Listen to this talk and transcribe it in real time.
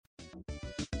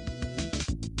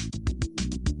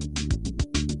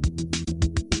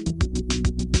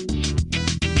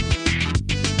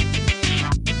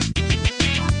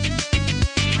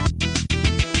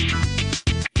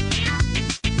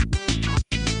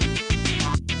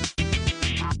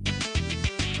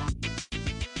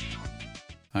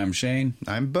I'm Shane.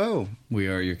 I'm Bo. We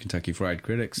are your Kentucky Fried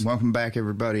Critics. Welcome back,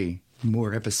 everybody.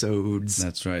 More episodes.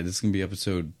 That's right. This is going to be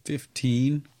episode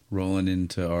 15, rolling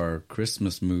into our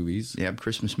Christmas movies. Yep,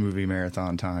 Christmas movie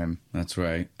marathon time. That's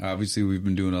right. Obviously, we've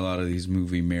been doing a lot of these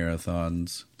movie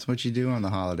marathons. It's what you do on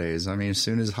the holidays. I mean, as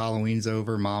soon as Halloween's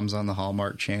over, Mom's on the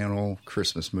Hallmark Channel,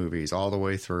 Christmas movies all the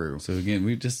way through. So again,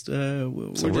 we just...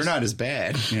 we're not as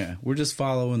bad. Yeah, we're just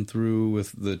following through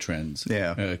with the trends.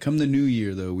 Yeah. Come the new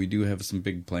year, though, we do have some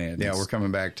big plans. Yeah, we're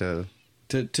coming back to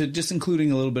just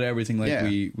including a little bit of everything like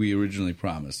we originally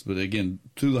promised. But again,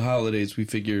 through the holidays, we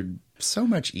figured... So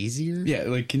much easier. Yeah,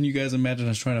 like, can you guys imagine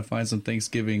us trying to find some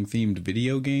Thanksgiving-themed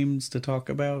video games to talk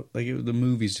about? Like, the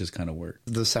movies just kind of work.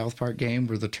 The South Park game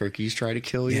where the turkeys try to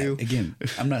kill you. Again,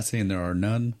 I'm not saying there are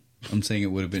none. I'm saying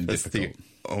it would have been That's difficult.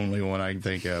 the only one I can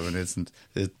think of, and it's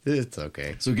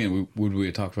okay. So again, would we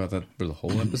have talked about that for the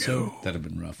whole episode? No. That'd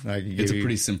have been rough. It's a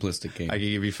pretty simplistic game. I could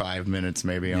give you 5 minutes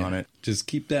maybe on it. Just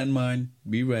keep that in mind.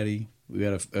 Be ready. We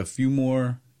got a few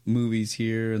more movies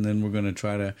here, and then we're going to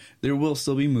try to... There will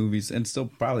still be movies, and still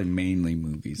probably mainly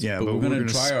movies. Yeah, but we're going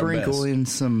to try sprinkle in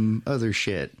some other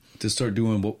shit. To start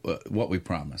doing what we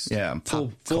promised. Yeah,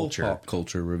 full pop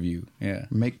culture review. Yeah.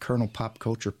 Make Colonel Pop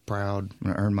Culture proud. I'm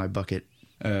going to earn my bucket.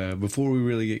 Before we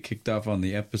really get kicked off on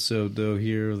the episode, though,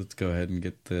 here, let's go ahead and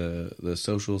get the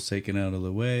socials taken out of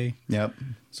the way. Yep.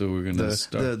 So we're going to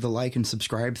start... The like and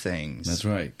subscribe things. That's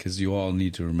right, because you all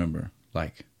need to remember.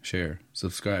 Like, share,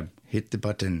 subscribe. Hit the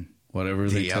button. Whatever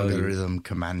they tell you. The algorithm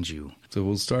commands you. So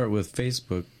we'll start with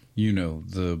Facebook. You know,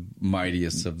 the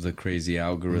mightiest of the crazy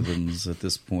algorithms at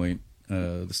this point,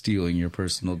 stealing your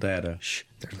personal data. Shh,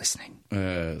 they're listening.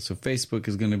 So Facebook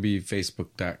is going to be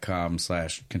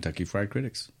facebook.com/Kentucky Fried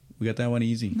Critics. We got that one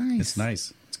easy. Nice. It's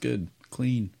nice. It's good.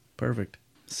 Clean. Perfect.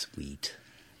 Sweet.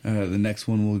 The next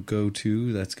one we'll go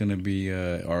to, that's going to be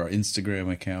our Instagram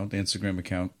account.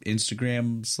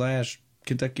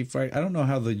 Instagram/Kentucky Fried. I don't know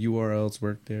how the URLs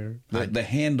work there. The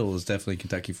handle is definitely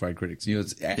Kentucky Fried Critics. You know,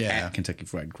 it's at Kentucky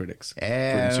Fried Critics.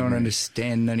 I don't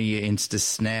understand none of your Insta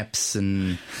snaps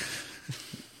and...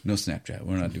 No Snapchat.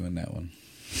 We're not doing that one.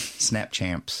 Snap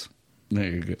champs. There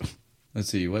you go. Let's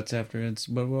see. What's after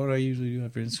Instagram? What do I usually do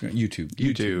after Instagram? YouTube.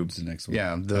 YouTube's the next one.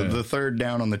 Yeah, the third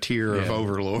down on the tier of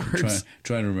overlords.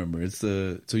 Trying to remember.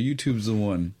 So YouTube's the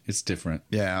one. It's different.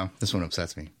 Yeah, this one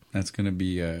upsets me. That's going to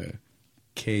be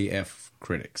KF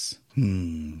Critics.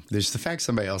 There's the fact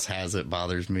somebody else has it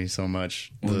bothers me so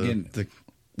much. The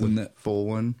full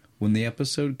one. When the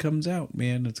episode comes out,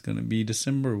 man, it's going to be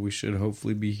December. We should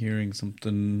hopefully be hearing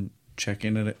something,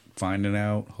 checking it, finding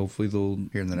out. Hopefully they'll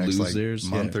here in the next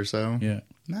month or so. Yeah.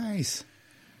 Nice.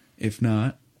 If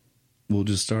not, we'll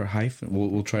just start hyphen.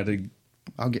 We'll try to...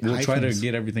 We'll try to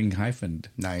get everything hyphened.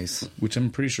 Nice. Which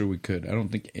I'm pretty sure we could. I don't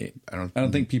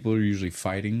think people are usually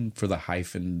fighting for the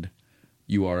hyphened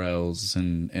URLs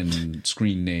and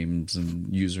screen names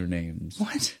and usernames.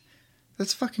 What?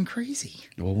 That's fucking crazy.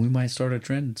 Well, we might start a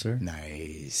trend, sir.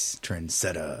 Nice.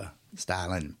 Trendsetter.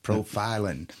 Styling.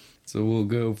 Profiling. So we'll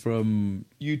go from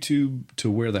YouTube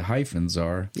to where the hyphens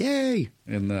are. Yay!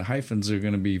 And the hyphens are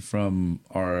going to be from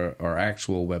our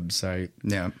actual website.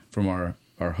 Yeah. From our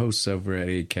hosts over at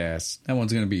Acast. That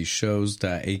one's going to be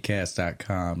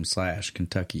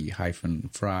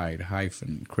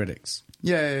shows.acast.com/Kentucky-fried-critics.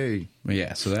 Yay! But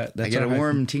yeah, so that's I get a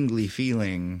warm, tingly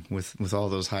feeling with all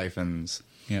those hyphens.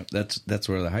 Yep, that's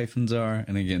where the hyphens are.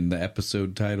 And again, the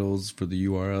episode titles for the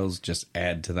URLs just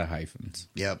add to the hyphens.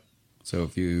 Yep. So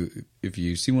if you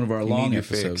see one of our long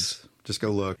episodes, just go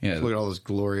look. Yeah, look at all those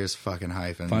glorious fucking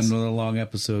hyphens. Find one of the long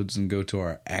episodes and go to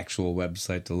our actual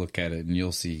website to look at it, and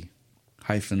you'll see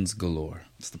hyphens galore.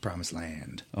 It's the promised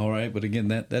land. All right, but again,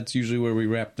 that's usually where we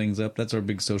wrap things up. That's our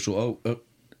big social.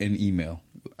 And email.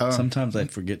 Sometimes I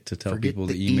forget to tell people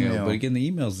the email, but again, the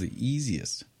email is the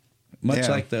easiest. Much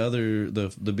like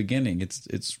the beginning,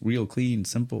 it's real clean,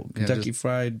 simple. Kentucky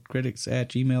Fried Critics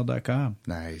 @gmail.com.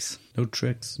 Nice. No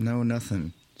tricks. No,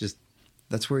 nothing. Just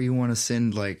that's where you want to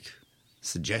send like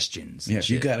suggestions. Yeah,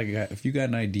 if you got an idea.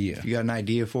 If you got an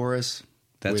idea for us,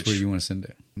 that's where you want to send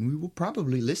it. We will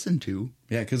probably listen to.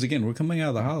 Yeah, because again, we're coming out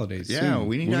of the holidays. Yeah, soon.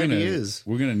 We need ideas.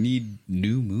 We're going to need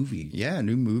new movies. Yeah,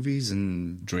 new movies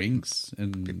and drinks.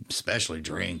 And especially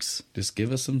drinks. Just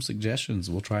give us some suggestions.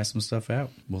 We'll try some stuff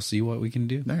out. We'll see what we can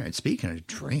do. All right, speaking of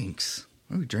drinks,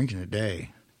 what are we drinking today?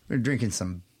 We're drinking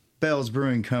some Bell's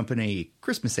Brewing Company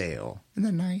Christmas Ale. Isn't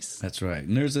that nice? That's right.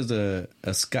 And theirs is a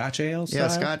Scotch ale style? Yeah,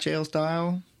 Scotch ale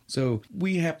style. So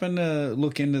we happen to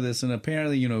look into this, and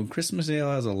apparently, Christmas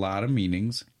ale has a lot of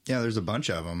meanings. Yeah, there's a bunch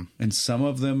of them. And some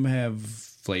of them have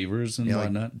flavors and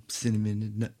whatnot. Like cinnamon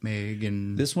and nutmeg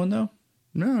and... This one, though?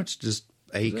 No, it's just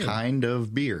a kind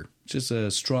of beer. Just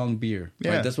a strong beer.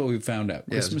 Yeah. Right? That's what we found out.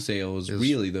 Christmas ale is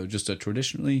really, though, just a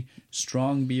traditionally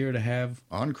strong beer to have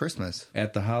on Christmas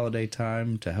at the holiday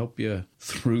time to help you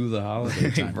through the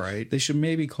holiday time. Right. They should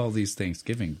maybe call these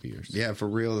Thanksgiving beers. Yeah, for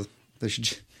real. They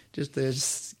should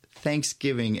just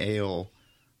Thanksgiving ale,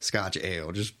 Scotch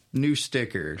ale. Just new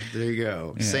sticker. There you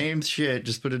go. Yeah. Same shit,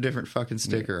 just put a different fucking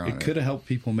sticker on it. It could have helped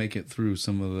people make it through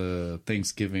some of the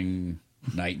Thanksgiving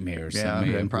nightmares. Yeah,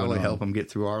 and probably help them get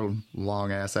through our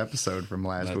long ass episode from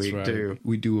last week too.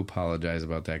 We do apologize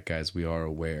about that, guys. We are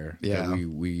aware. Yeah, that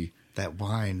we that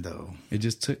wine though. It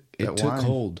just took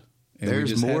hold.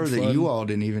 There's more that you all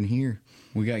didn't even hear.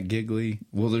 We got giggly.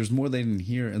 Well, there's more they didn't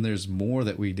hear, and there's more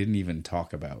that we didn't even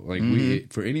talk about.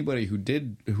 Like for anybody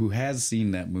who has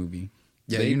seen that movie,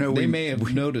 they may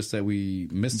have noticed that we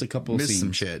missed a couple of scenes.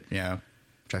 Some shit, yeah,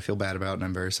 which I feel bad about, and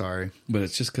I'm very sorry. But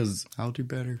it's just because I'll do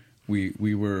better. We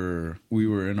were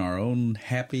in our own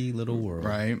happy little world,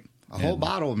 right? A whole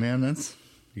bottle, man.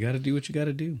 You got to do what you got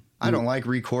to do. I don't like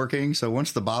recorking, so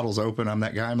once the bottle's open, I'm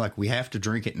that guy. I'm like, we have to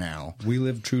drink it now. We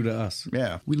live true to us.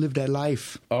 Yeah, we live that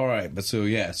life. All right, but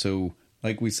so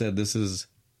like we said, this is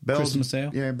Christmas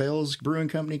ale. Yeah, Bell's Brewing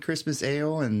Company Christmas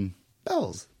ale and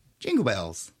bells, jingle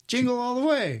bells, jingle all the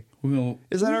way.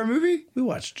 Is that our movie? We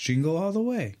watched Jingle All the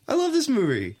Way. I love this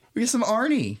movie. We get some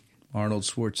Arnie. Arnold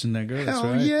Schwarzenegger, that's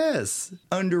Hell right. Yes.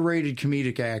 Underrated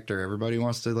comedic actor. Everybody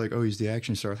wants to he's the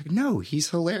action star. Like, no, he's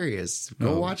hilarious.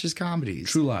 Go watch his comedies.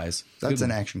 True Lies. That's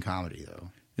an action comedy, though.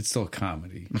 It's still a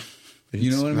comedy.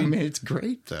 You know what I mean? It's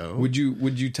great, though. Would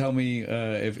you tell me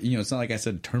if it's not like I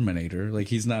said Terminator. Like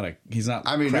he's not.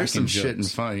 I mean, there's some jokes. shit and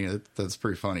funny that's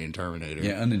pretty funny in Terminator.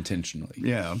 Yeah, unintentionally.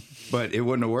 Yeah, but it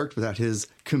wouldn't have worked without his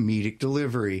comedic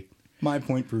delivery. My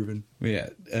point proven. Yeah,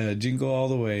 Jingle All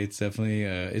the Way. It's definitely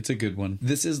it's a good one.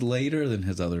 This is later than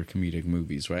his other comedic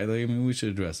movies, right? Like, I mean, we should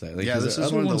address that. Like, this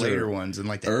is one of the later ones in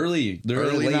like the early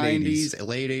late 90s,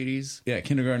 late 80s. Yeah,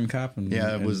 Kindergarten Cop.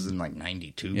 It was in like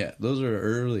 92. Yeah, those are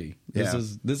early. This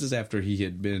is after he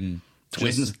had been.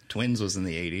 Twins was in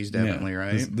the 80s, definitely,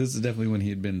 right? This is definitely when he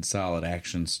had been solid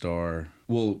action star.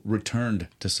 Well, returned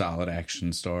to solid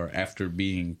action star after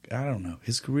being, I don't know,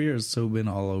 his career has been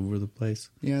all over the place.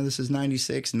 Yeah, this is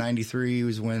 96. 93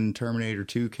 was when Terminator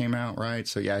 2 came out, right?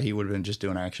 So, yeah, he would have been just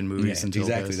doing action movies until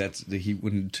exactly. That's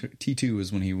when T2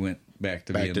 is when he went back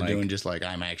to doing just like,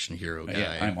 I'm action hero guy.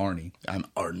 Yeah, I'm Arnie. I'm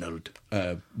Arnold.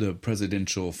 The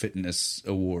presidential fitness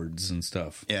awards and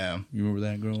stuff. Yeah. You remember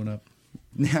that growing up?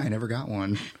 Yeah, I never got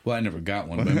one. Well, I never got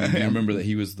one, but I remember that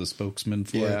he was the spokesman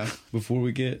for it. Before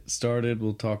we get started,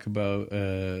 we'll talk about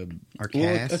our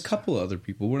cast. A couple of other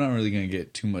people. We're not really going to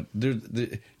get too much.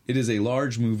 It is a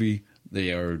large movie.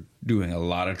 They are doing a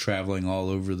lot of traveling all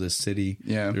over the city.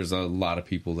 Yeah. There's a lot of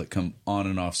people that come on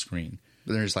and off screen.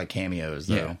 There's like cameos,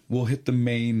 though. Yeah. We'll hit the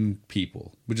main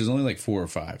people, which is only like 4 or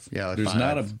 5. Yeah, like there's 5.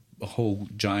 Not a whole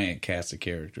giant cast of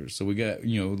characters. So we got,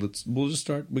 we'll just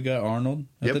start. We got Arnold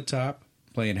at the top.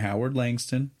 Playing Howard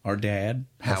Langston, our dad,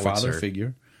 our father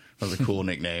figure. That was a cool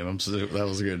nickname. That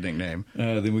was a good nickname.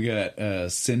 Then we got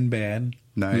Sinbad,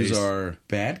 who's our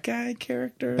bad guy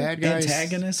character. Bad guy.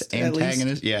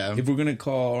 Antagonist, yeah. If we're going to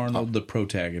call Arnold the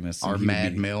protagonist. Our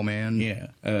mad mailman.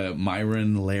 Yeah.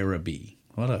 Myron Larrabee.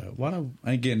 What a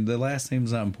again, the last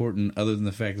name's not important other than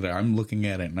the fact that I'm looking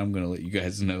at it and I'm going to let you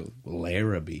guys know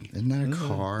Larrabee. Isn't that a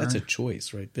car? That's a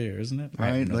choice right there, isn't it?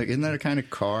 Right? Like, isn't that a kind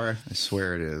of car? I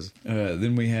swear it is.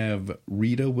 Then we have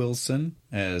Rita Wilson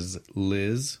as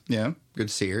Liz. Yeah, good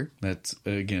to see her. That's,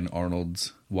 again,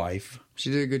 Arnold's wife. She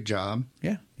did a good job.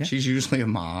 Yeah. She's usually a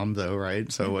mom, though,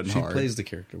 right? So it wasn't hard. She plays the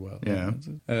character well. Yeah.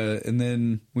 And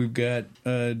then we've got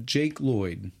Jake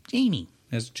Lloyd. Jamie.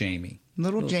 That's Jamie.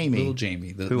 Little Jamie. Little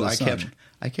Jamie. Who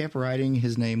I kept writing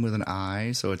his name with an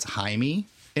I, so it's Jaime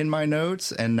in my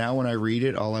notes. And now when I read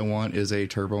it, all I want is a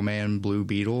Turbo Man Blue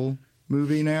Beetle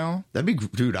movie now.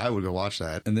 Dude, I would go watch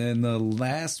that. And then the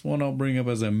last one I'll bring up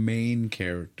as a main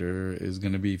character is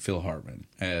going to be Phil Hartman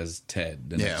as Ted,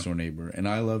 the next door neighbor. And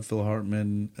I love Phil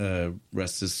Hartman.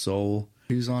 Rest his soul.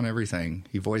 He was on everything.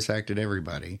 He voice acted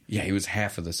everybody. Yeah, he was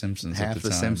half of The Simpsons half at the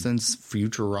time. Simpsons,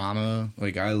 Futurama.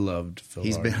 Like, I loved Phil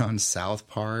Hartman. He's been on South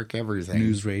Park, everything.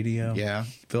 News Radio. Yeah.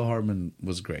 Phil Hartman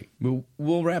was great.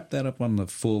 We'll wrap that up on the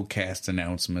full cast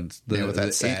announcements. With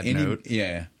that sad note.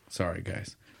 Yeah. Sorry,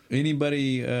 guys.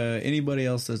 Anybody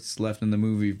else that's left in the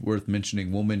movie worth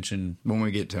mentioning, we'll mention when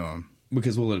we get to them.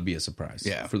 Because we'll let it be a surprise.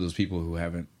 Yeah. For those people who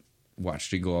haven't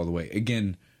watched Jingle All the Way.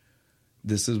 Again,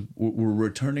 we're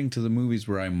returning to the movies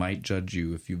where I might judge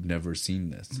you if you've never seen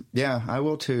this. Yeah, I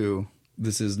will too.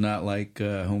 This is not like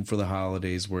Home for the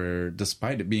Holidays, where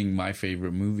despite it being my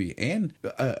favorite movie, and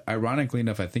ironically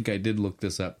enough, I think I did look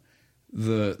this up,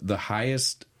 the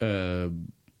highest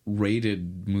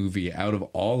rated movie out of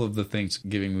all of the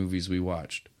Thanksgiving movies we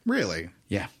watched. Really?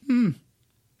 Yeah. It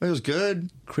was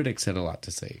good. Critics had a lot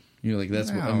to say. You know, like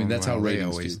that's what, I mean, that's how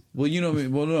ratings do. Well, you know,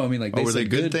 I mean, like, were they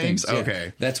good things? Yeah.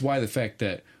 Okay. That's why the fact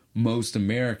that most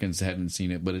Americans hadn't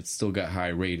seen it, but it still got high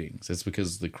ratings. It's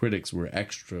because the critics were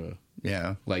extra.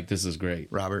 Yeah. Like, this is great.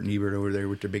 Robert and Ebert over there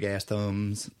with their big ass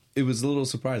thumbs. It was a little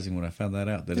surprising when I found that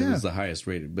out, that it was the highest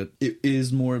rated. But it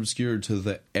is more obscure to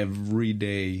the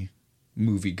everyday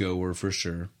moviegoer for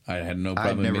sure. I had no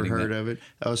problem. I'd never heard of it.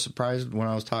 I was surprised when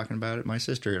I was talking about it. My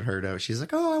sister had heard of it. She's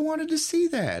like, "Oh, I wanted to see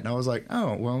that," and I was like,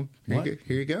 "Oh, well, here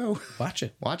you go. Watch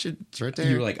it. Watch it. It's right there."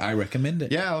 You were like, "I recommend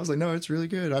it." Yeah, I was like, "No, it's really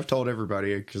good." I've told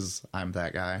everybody because I'm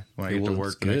that guy. When I get to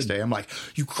work the next day, I'm like,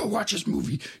 "You go watch this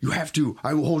movie. You have to.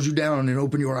 I will hold you down and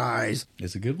open your eyes."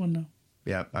 It's a good one, though.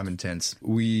 Yeah, I'm intense.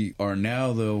 We are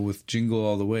now, though, with Jingle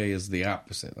All the Way is the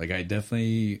opposite. Like, I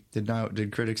definitely...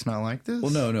 Did critics not like this?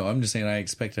 Well, no. I'm just saying I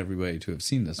expect everybody to have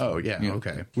seen this one. Oh, yeah, you know,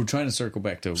 okay. We're trying to circle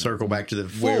back to the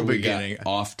where full beginning. We got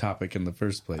off topic in the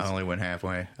first place. I only went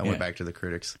halfway. I went back to the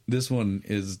critics. This one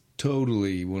is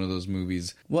totally one of those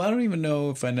movies. Well, I don't even know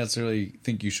if I necessarily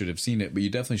think you should have seen it, but you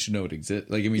definitely should know it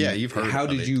exists. Like, I mean, yeah, you've heard how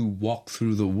did you walk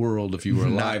through the world if you were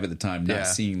alive at the time, not Yeah.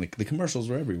 seeing the commercials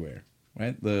were everywhere,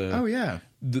 right? Yeah.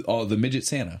 The midget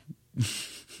Santa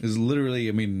is literally,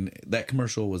 I mean, that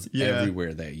commercial was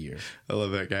everywhere that year. I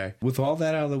love that guy. With all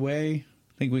that out of the way,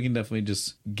 I think we can definitely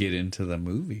just get into the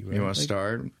movie. Right? You want to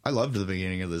start? I loved the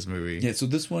beginning of this movie. Yeah, so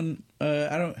this one,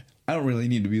 I don't really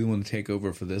need to be the one to take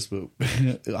over for this, but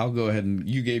I'll go ahead and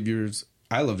you gave yours.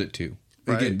 I loved it too.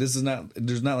 Right? Again, there's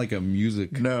not like a music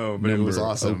but it was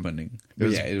awesome. opening.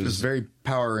 It was very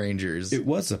Power Rangers. It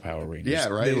was the Power Rangers. Yeah,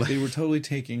 right. They were totally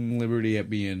taking liberty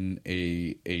at being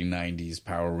a 90s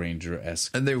Power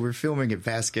Ranger-esque. And they were filming at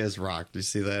Vasquez Rock. Do you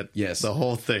see that? Yes. The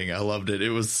whole thing. I loved it. It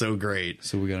was so great.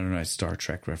 So we got a nice Star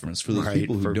Trek reference for those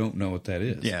people who don't know what that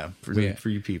is. Yeah, for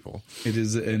you people. It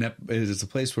is a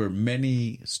place where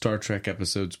many Star Trek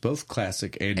episodes, both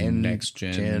classic and next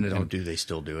gen. They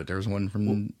still do it? There was one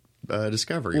from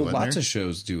Discovery. Well, lots of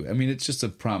shows do. I mean, it's just a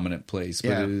prominent place,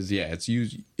 but it is. Yeah, it's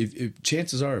used. If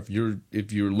chances are, if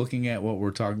you're looking at what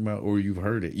we're talking about, or you've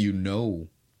heard it, you know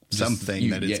something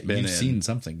that it's been. You've seen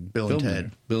something. Bill and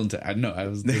Ted. Bill and Ted. I know. I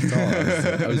was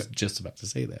just about to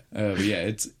say that. But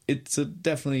yeah, it's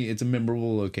a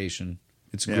memorable location.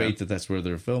 It's great that that's where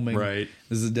they're filming. Right.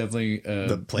 This is definitely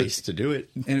the place to do it.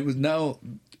 And it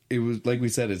was like we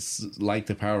said, it's like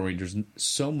the Power Rangers,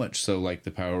 so much so like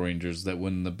the Power Rangers that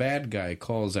when the bad guy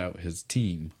calls out his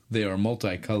team, they are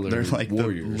multicolored. They're like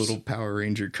warriors. The little Power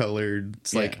Ranger colored.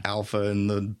 It's like Alpha and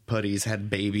the putties had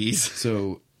babies.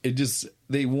 So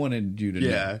they wanted you to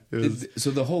know.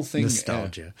 So the whole thing,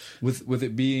 nostalgia with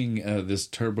it being this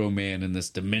Turbo Man and this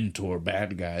Dementor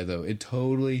bad guy, though, it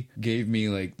totally gave me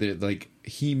like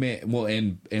He-Man, well,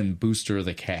 and Booster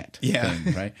the Cat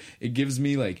thing, right? It gives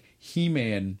me like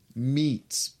He-Man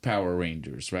meets Power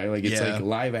Rangers, right? Like it's like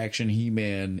live action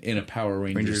He-Man in a Power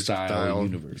Ranger style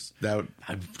universe.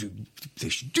 They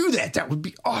should do that. That would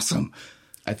be awesome.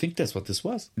 I think that's what this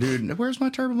was. Dude, where's my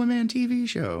Turbo Man TV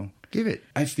show? Give it.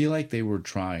 I feel like they were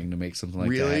trying to make something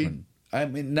like that happen. I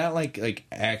mean, not like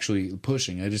actually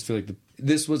pushing. I just feel like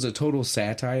this was a total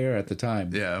satire at the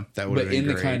time. Yeah, that would have been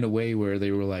great. the kind of way where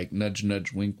they were like, nudge,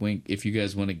 nudge, wink, wink. If you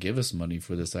guys want to give us money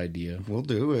for this idea, we'll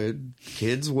do it.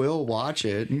 Kids will watch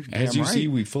it. As you see,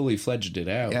 we fully fledged it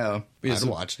out. Yeah, I'd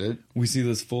watched it. We see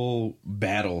this full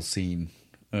battle scene,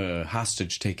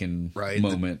 hostage taken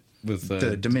moment. With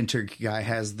the Dementor guy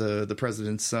has the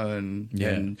president's son,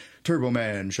 and Turbo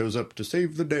Man shows up to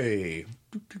save the day.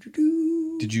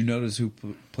 Did you notice who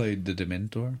played the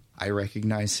Dementor? I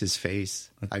recognize his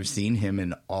face. I've seen him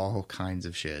in all kinds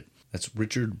of shit. That's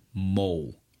Richard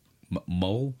Mole.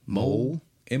 Mole?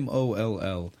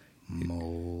 M-O-L-L.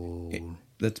 Mole.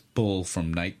 That's Bull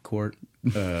from Night Court.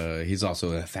 He's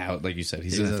also like you said,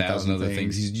 he's in 1,000 other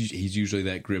things. He's usually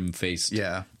that grim-faced,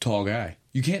 tall guy.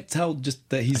 You can't tell just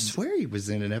that he's... I swear he was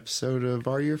in an episode of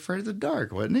Are You Afraid of the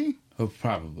Dark, wasn't he? Oh,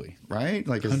 probably. Right?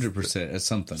 Like 100% as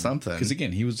something. Something. Because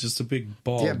again, he was just a big,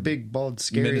 bald,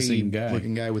 scary menacing guy.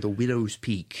 Looking guy with a widow's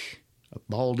peak. A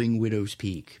balding widow's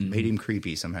peak. Mm-hmm. Made him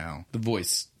creepy somehow. The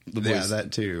voice. Yeah,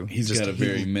 that too. He's just got a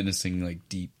very menacing, like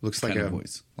deep looks like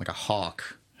voice. Like a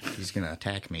hawk. He's gonna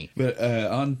attack me. But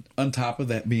on top of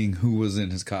that being who was in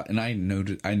his cot, and I knew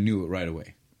it right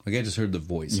away. Like I just heard the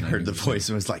voice. You heard the voice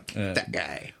and was like, that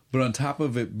guy. But on top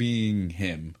of it being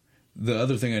him, the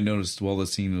other thing I noticed while the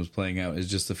scene was playing out is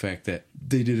just the fact that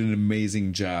they did an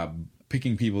amazing job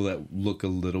picking people that look a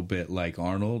little bit like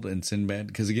Arnold and Sinbad.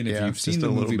 Because again, if you've seen the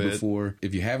movie before,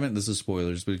 if you haven't, this is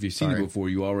spoilers, but if you've seen it before,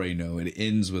 you already know it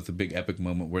ends with a big epic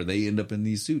moment where they end up in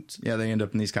these suits. Yeah, they end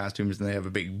up in these costumes and they have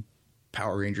a big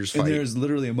Power Rangers fight. And there's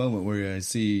literally a moment where I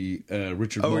see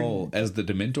Richard Mole as the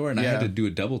Dementor, and I had to do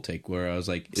a double take where I was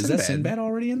like, is that Sinbad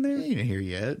already in there? He ain't here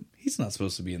yet. He's not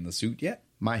supposed to be in the suit yet.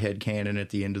 My headcanon at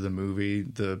the end of the movie,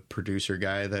 the producer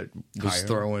guy that was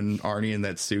throwing Arnie in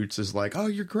that suits is like, oh,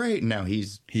 you're great. And now he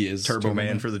is Turbo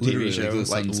Man for the TV show.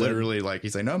 Like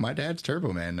he's like, no, my dad's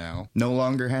Turbo Man now. No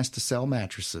longer has to sell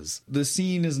mattresses. The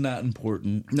scene is not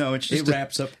important. No, it's just it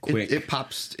wraps up quick. It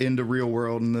pops into real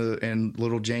world, and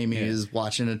little Jamie is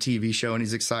watching a TV show and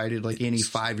he's excited like any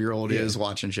 5-year-old is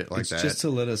watching shit like that. It's just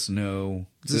to let us know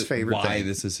his favorite why thing.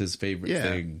 This is his favorite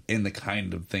thing and the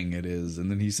kind of thing it is. And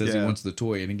then he says he wants the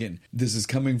toy. And again, this is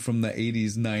coming from the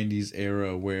 80s, 90s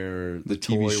era where the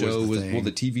TV show was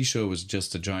the TV show was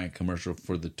just a giant commercial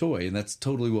for the toy. And that's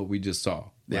totally what we just saw.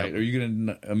 Right? Yep. Are you going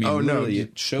to, I mean,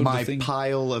 it showed my the thing.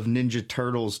 Pile of Ninja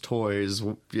Turtles toys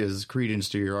is credence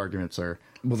to your argument, sir.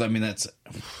 Well, I mean, that's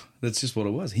just what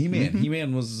it was. He-Man. Mm-hmm.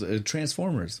 He-Man was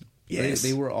Transformers. Yes.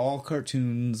 They were all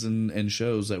cartoons and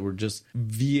shows that were just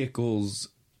vehicles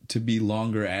to be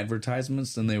longer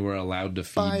advertisements than they were allowed to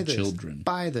feed children.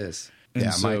 Buy this.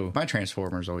 And my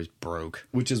Transformers always broke.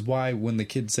 Which is why when the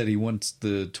kid said he wants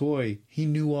the toy, he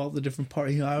knew all the different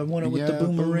parts. I want it with the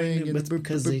boomerang. It's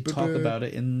because they talk about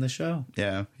it in the show.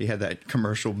 Yeah, he had that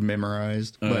commercial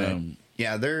memorized. But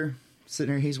they're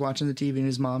sitting there, he's watching the TV, and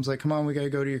his mom's like, come on, we got to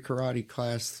go to your karate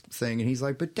class thing. And he's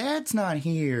like, but Dad's not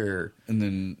here. And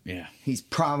then, he's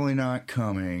probably not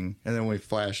coming. And then we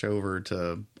flash over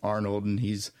to Arnold, and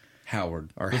he's...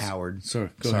 Howard.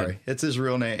 Sorry. Go ahead. It's his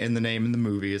real name, and the name in the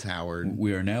movie is Howard.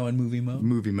 We are now in movie mode?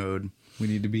 Movie mode. We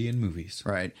need to be in movies.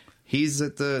 Right. He's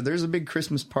at there's a big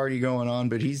Christmas party going on,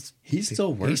 but he's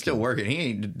still working. He's still working. He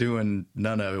ain't doing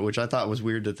none of it, which I thought was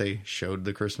weird that they showed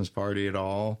the Christmas party at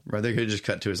all. Right. They could just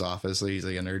cut to his office. He's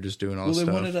like, and they're just doing all this stuff.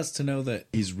 Well, they wanted us to know that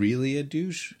he's really a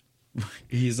douche.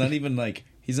 He's not even like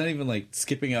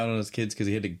skipping out on his kids because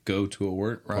he had to go to a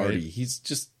work party. He's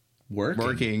just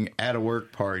working at a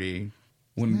work party.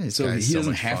 So he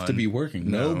doesn't have to be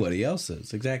working. No. Nobody else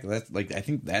is. Exactly. That's I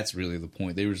think that's really the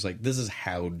point. They were just like, this is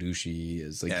how douchey he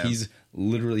is. He's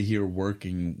literally here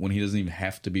working when he doesn't even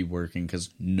have to be working because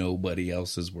nobody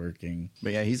else is working.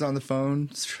 But he's on the phone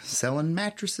selling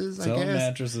mattresses, I guess.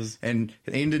 Mattresses. And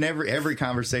in every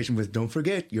conversation with, don't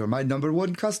forget, you're my number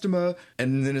one customer.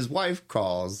 And then his wife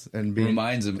calls and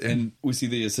reminds him. And we see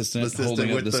the assistant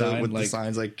holding up the sign. With the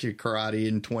signs like karate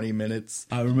in 20 minutes.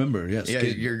 I remember, yes. Yeah,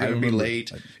 you're going to be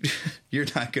late. You're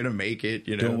not going to make it.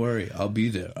 Don't worry. I'll be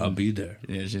there.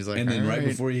 Yeah, she's like, and then right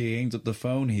before he hangs up the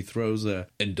phone, he throws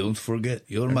and don't forget,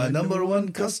 you're my number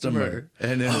one customer.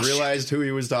 And then realized who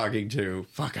he was talking to.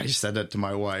 Fuck, I just said that to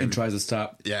my wife. And tries to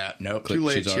stop. Yeah, nope. Too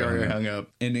late. She already hung up.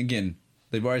 And again,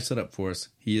 they've already set up for us.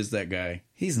 He is that guy.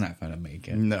 He's not going to make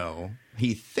it. No.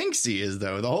 He thinks he is,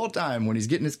 though. The whole time when he's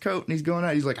getting his coat and he's going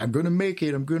out, he's like, I'm going to make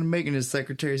it. I'm going to make it. And his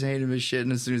secretary's handing him his shit.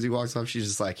 And as soon as he walks off, she's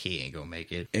just like, he ain't going to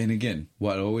make it. And again,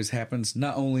 what always happens,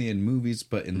 not only in movies,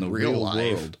 but in the real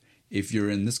world, if you're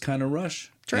in this kind of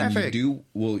rush, traffic. You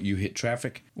hit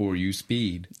traffic or you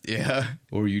speed. Yeah.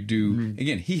 Or you do.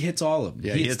 Again, he hits all of them.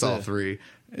 Yeah, he hits all three.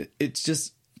 It's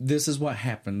just, this is what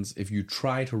happens if you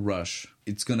try to rush.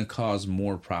 It's going to cause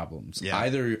more problems. Yeah.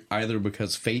 Either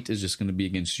because fate is just going to be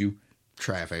against you.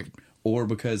 Traffic. Or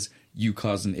because you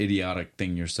cause an idiotic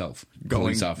thing yourself.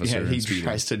 Police officer. Yeah, he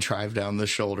tries to drive down the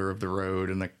shoulder of the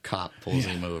road and the cop pulls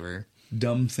him over.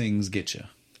 Dumb things get you.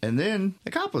 And then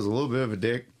the cop was a little bit of a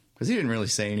dick because he didn't really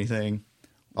say anything.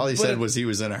 All he said was he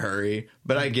was in a hurry.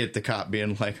 But I get the cop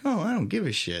being like, oh, I don't give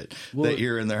a shit that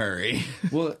you're in the hurry.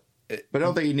 Well, but I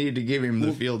don't think you need to give him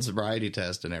the field sobriety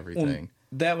test and everything. Well,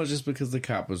 that was just because the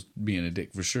cop was being a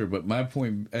dick for sure. But my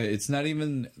point, it's not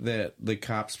even that the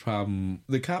cop's problem.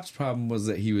 The cop's problem was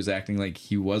that he was acting like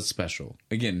he was special.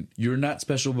 Again, you're not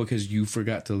special because you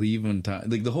forgot to leave on time.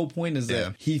 Like the whole point is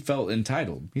that he felt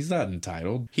entitled. He's not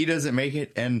entitled. He doesn't make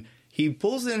it, and he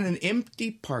pulls in an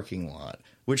empty parking lot,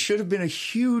 which should have been a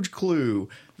huge clue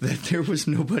that there was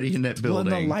nobody in that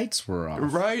building. Well, and the lights were off.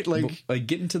 Right? Like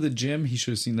getting to the gym, he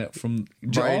should have seen that from...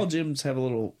 Right. All gyms have a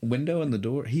little window in the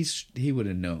door. He would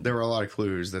have known. There were a lot of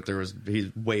clues that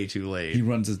he's way too late. He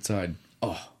runs inside.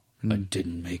 Oh, I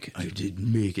didn't make it. I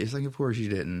didn't make it. It's like, of course you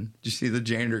didn't. Did you see the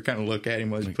janitor kind of look at him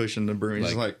while he's pushing the broom?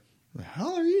 He's like, what the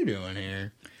hell are you doing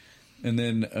here? And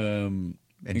then...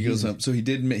 And he goes up. So he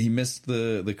missed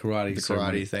the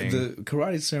karate thing. The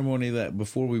karate ceremony that,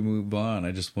 before we move on,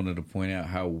 I just wanted to point out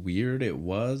how weird it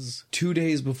was. 2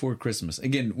 days before Christmas.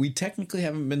 Again, we technically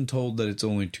haven't been told that it's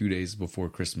only 2 days before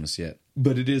Christmas yet.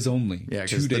 But it is only 2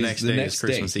 days. The next day is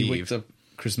Christmas Eve. He wakes up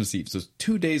Christmas Eve. So it's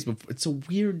 2 days before. It's a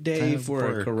weird day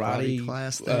for a karate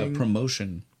class thing.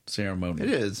 Promotion ceremony. It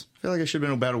is. I feel like it should have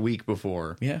been about a week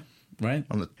before. Yeah, right?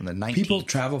 On the 19th. People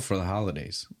travel for the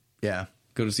holidays. Yeah.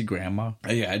 Go to see grandma.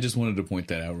 Yeah, I just wanted to point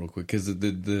that out real quick because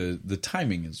the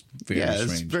timing is very strange.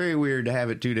 It's very weird to have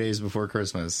it 2 days before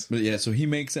Christmas. But yeah, so he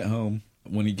makes it home.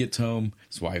 When he gets home,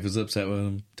 his wife is upset with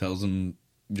him, tells him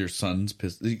your son's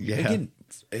pissed. Yeah. Again,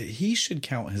 he should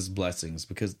count his blessings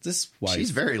because this wife...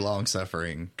 She's very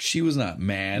long-suffering. She was not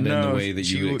mad in the way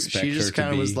that you would expect her to be. She just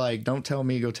kind of was like, don't tell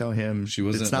me, go tell him. She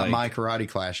wasn't It's not my karate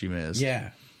class you missed.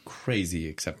 Yeah. Crazy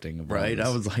accepting of right. I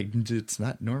was like, it's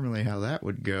not normally how that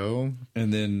would go.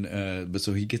 And then, but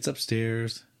so he gets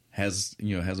upstairs, has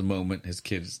a moment. His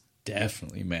kid is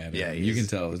definitely mad at him. You can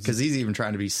tell because he's even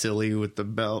trying to be silly with the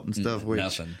belt and stuff. Which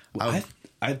nothing.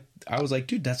 I was like,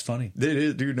 dude, that's funny. It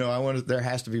is, dude. No, there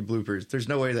has to be bloopers. There's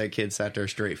no way that kid sat there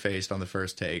straight faced on the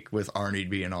first take with Arnie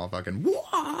being all fucking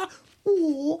Woah,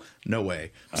 Woah. No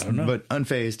way. I don't know. But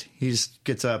unfazed, he just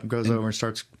gets up, goes over and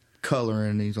starts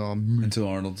coloring. He's all until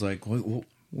Arnold's like,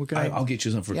 what can I'll get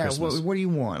you something for Christmas. What do you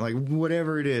want? Like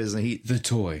whatever it is. And the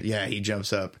toy. Yeah, he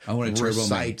jumps up. I want to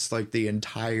recites like the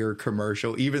entire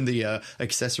commercial, even the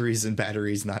accessories and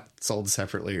batteries not sold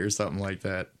separately or something like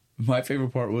that. My favorite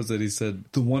part was that he said,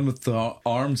 the one with the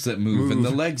arms that move and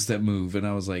the legs that move. And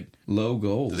I was like, low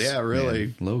goals. Yeah, really.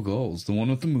 Man. Low goals. The one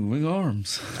with the moving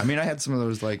arms. I mean, I had some of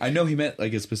those like... I know he meant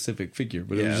like a specific figure,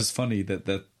 but it was just funny that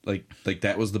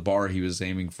that was the bar he was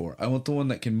aiming for. I want the one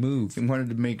that can move. He wanted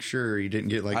to make sure he didn't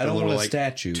get like I the don't little want a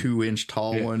statue. 2-inch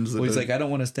tall ones. Well, he's like, I don't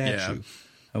want a statue.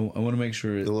 Yeah. I want to make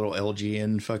sure... The little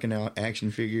LGN fucking action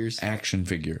figures. Action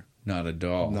figure, not a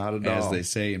doll. Not a doll. As they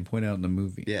say and point out in the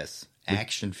movie. Yes.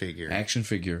 Action figure. Action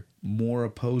figure. More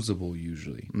opposable,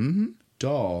 usually. Mm-hmm.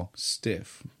 Doll,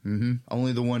 stiff. Mm-hmm.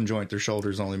 Only the one joint, their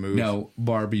shoulders only move. No,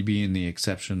 Barbie being the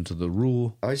exception to the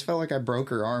rule. I always felt like I broke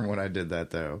her arm when I did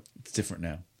that, though. It's different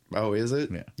now. Oh, is it?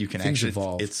 Yeah. You can Things actually...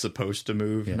 evolve. It's supposed to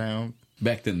move now?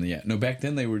 Back then, yeah. No, back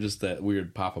then they were just that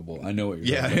weird poppable. I know what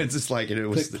you're talking about. It's just like it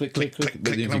was... Click.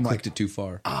 But if you clicked it too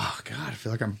far. Oh, God, I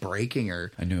feel like I'm breaking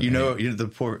her. I know. You know, the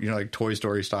poor, like Toy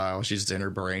Story style, she's in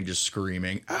her brain just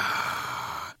screaming,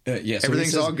 yeah, so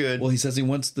everything's all good. Well, he says he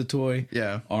wants the toy.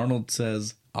 Yeah. Arnold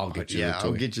says, I'll get you the toy.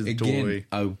 I'll get you the Again, toy.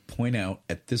 I point out,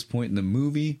 at this point in the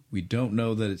movie, we don't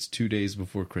know that it's 2 days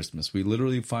before Christmas. We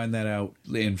literally find that out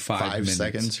in 5 minutes. 5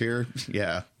 seconds here.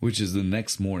 Yeah. Which is the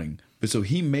next morning. But so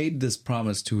he made this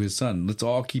promise to his son. Let's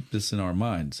all keep this in our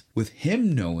minds. With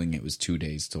him knowing it was 2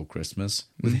 days till Christmas,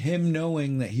 with him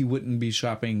knowing that he wouldn't be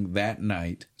shopping that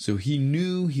night, so he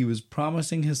knew he was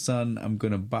promising his son, I'm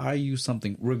going to buy you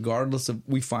something, regardless of,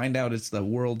 we find out it's the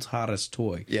world's hottest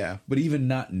toy. Yeah. But even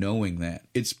not knowing that,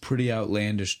 it's pretty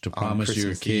outlandish to promise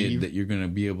your kid that you're going to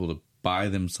be able to buy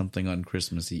them something on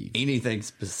Christmas Eve. Anything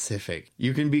specific.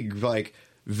 You can be like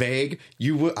vague.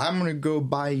 I'm going to go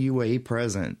buy you a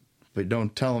present. But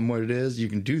don't tell them what it is. You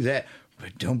can do that.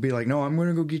 But don't be like, no, I'm going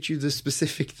to go get you this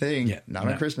specific thing. Yeah, not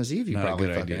on Christmas Eve, you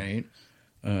probably fucking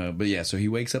ain't. But yeah, so he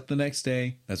wakes up the next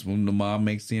day. That's when the mom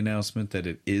makes the announcement that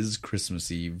it is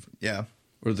Christmas Eve. Yeah.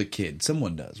 Or the kid.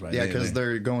 Someone does, right? Yeah, because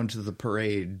they're going to the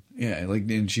parade. Yeah,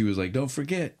 and she was like, don't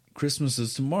forget, Christmas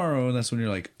is tomorrow. And that's when you're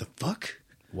like, the fuck?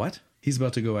 What? He's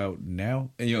about to go out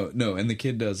now? And, and the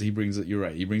kid does. He brings it. You're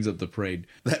right. He brings up the parade.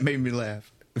 That made me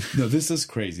laugh. No, this is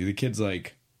crazy. The kid's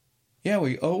like, yeah,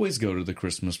 we always go to the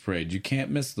Christmas parade. You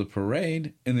can't miss the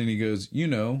parade. And then he goes,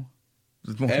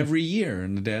 every year.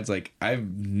 And the dad's like, I've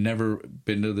never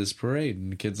been to this parade.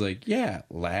 And the kid's like, yeah,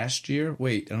 last year?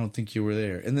 Wait, I don't think you were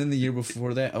there. And then the year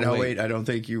before that? Oh, wait, I don't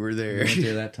think you were there. You weren't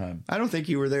there that time. I don't think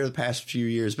you were there the past few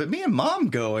years. But me and Mom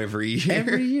go every year.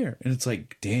 Every year. And it's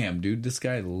like, damn, dude, this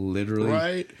guy literally...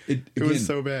 Right? It was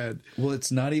so bad. Well,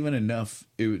 it's not even enough.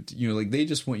 They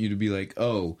just want you to be like,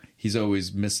 oh, he's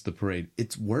always missed the parade.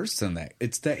 It's worse than that.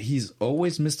 It's that he's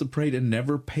always missed the parade and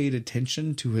never paid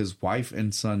attention to his wife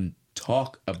and son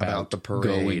talk about the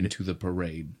parade. Going to the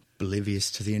parade. Oblivious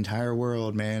to the entire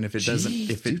world, man. If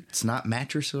it's not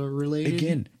mattress related,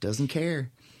 again, doesn't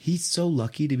care. He's so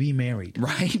lucky to be married.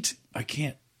 Right? I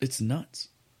can't. It's nuts.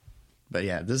 But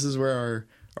yeah, this is where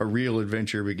our real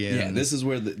adventure begins. Yeah, this is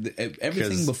where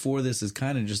everything before this is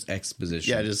kind of just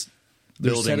exposition. Yeah, just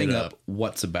they're setting up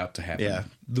what's about to happen. Yeah.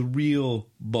 The real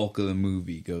bulk of the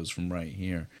movie goes from right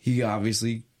here. He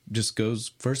obviously just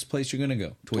goes first place you're going to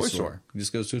go. Toy store. He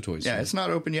just goes to a toy store. Yeah, it's not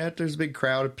open yet. There's a big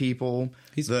crowd of people.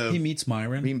 He meets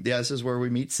Myron. This is where we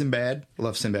meet Sinbad.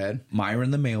 Love Sinbad.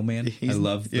 Myron the mailman. I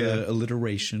love the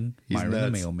alliteration. Myron nuts.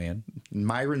 the mailman.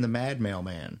 Myron the mad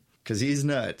mailman. Because he's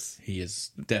nuts. He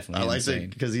is definitely insane. I like it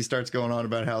because he starts going on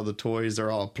about how the toys are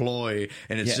all a ploy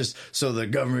and it's just so the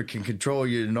government can control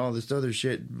you and all this other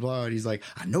shit. Blah. And he's like,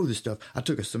 I know this stuff. I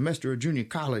took a semester of junior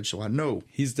college, so I know.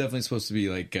 He's definitely supposed to be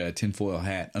like a tinfoil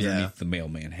hat underneath the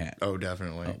mailman hat. Oh,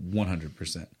 definitely.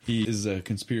 100%. He is a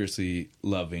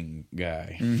conspiracy-loving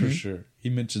guy, for sure.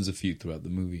 He mentions a few throughout the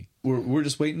movie. We're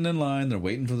just waiting in line. They're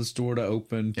waiting for the store to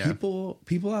open. Yeah.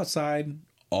 People outside...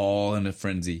 all in a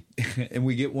frenzy. And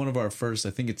we get one of our first, I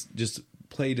think it's just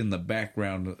played in the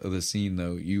background of the scene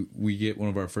though. We get one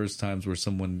of our first times where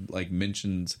someone like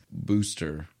mentions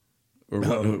Booster.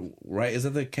 Right? Is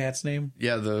that the cat's name?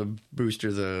 Yeah, the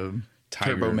Booster, the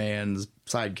Turbo Man's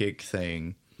sidekick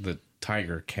thing. The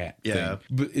tiger cat thing.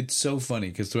 But it's so funny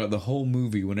because throughout the whole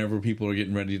movie, whenever people are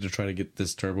getting ready to try to get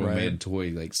this Turbo Man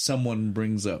toy, like someone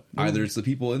brings up either it's the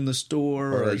people in the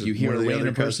store or like you hear a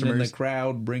random person in the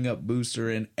crowd bring up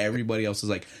Booster and everybody else is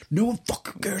like, no one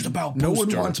fucking cares about Booster. No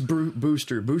one wants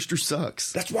Booster. Booster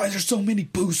sucks. That's why there's so many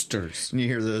Boosters. And you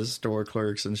hear the store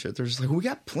clerks and shit. They're just like, we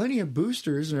got plenty of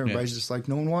Boosters. And everybody's just like,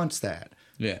 no one wants that.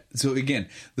 Yeah. So again,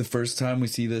 the first time we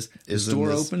see this, the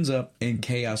store opens up and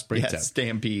chaos breaks out.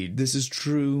 Stampede. This is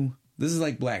true. This is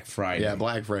like Black Friday. Yeah,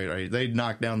 Black Friday. They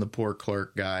knock down the poor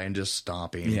clerk guy and just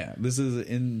stomp him. Yeah, this is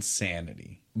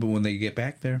insanity. But when they get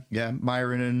back there,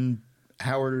 Myron and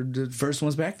Howard, the first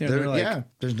ones back there. They're like,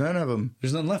 there's none of them.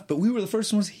 There's none left. But we were the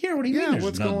first ones here. What do you mean? Yeah,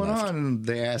 what's going on? And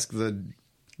they ask the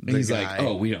he's guy, like,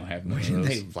 oh, we don't have none of those.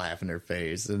 They laugh in their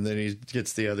face. And then he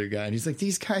gets the other guy and he's like,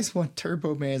 these guys want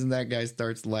Turbo Mans. And that guy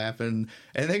starts laughing.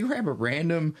 And they grab a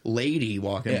random lady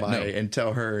walking by and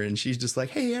tell her. And she's just like,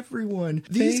 hey, everyone,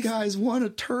 these guys want a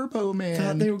Turbo Man.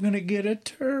 Thought they were going to get a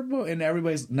Turbo. And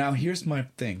everybody's, now here's my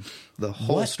thing. The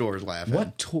whole store's laughing.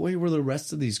 What toy were the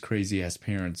rest of these crazy ass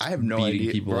parents I have no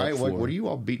idea. People right? What are you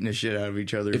all beating the shit out of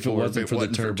each other if it wasn't for the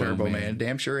Turbo Man?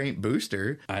 Damn sure ain't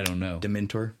Booster. I don't know.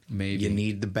 Dementor. Maybe. You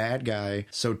need the bad guy.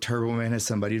 So Turbo Man has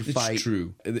somebody to fight. It's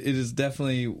true. It is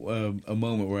definitely a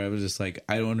moment where I was just like,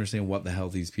 I don't understand what the hell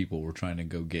these people were trying to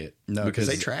go get. No, because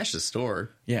they trashed the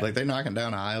store. Yeah. Like they're knocking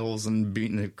down aisles and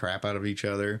beating the crap out of each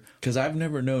other. Because I've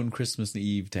never known Christmas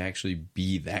Eve to actually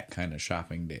be that kind of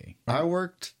shopping day. I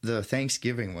worked the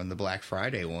Thanksgiving one, the Black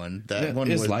Friday one. That one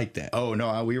was like that. Oh,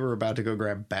 no, we were about to go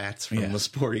grab bats from the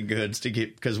sporting goods to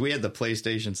get, because we had the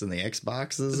PlayStations and the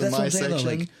Xboxes in my section. Though,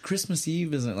 like, Christmas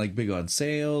Eve isn't like big on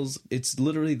sales. It's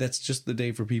literally, that's just the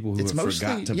day for people who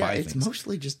forgot to buy things. It's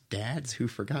mostly just dads who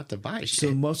forgot to buy shit.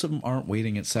 So most of them aren't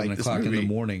waiting at 7 o'clock in the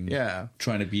morning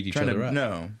trying to beat each other up.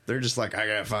 No, they're just like, I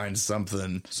gotta find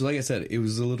something. So like I said, it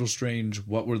was a little strange.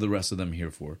 What were the rest of them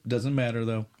here for? Doesn't matter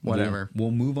though. Whatever.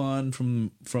 We'll move on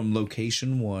from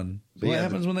location one. What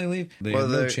happens when they leave?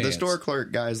 The store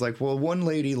clerk guy's like, well, one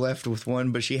lady left with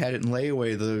one, but she had it in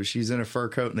layaway, though. She's in a fur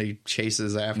coat, and he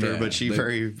chases after her, but she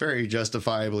very, very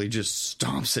justifiably just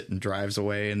stomps it and drives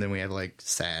away. And then we have, like,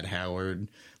 sad Howard,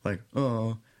 like,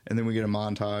 oh. And then we get a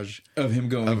montage of him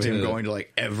going to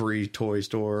like every toy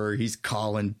store. He's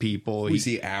calling people. We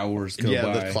see hours go by.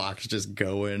 Yeah, the clock's just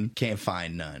going. Can't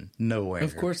find none. Nowhere.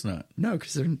 Of course not. No,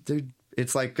 because they're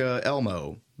it's like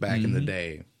Elmo back in the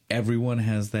day. Everyone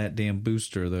has that damn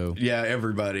booster, though. Yeah,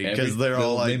 everybody, because they're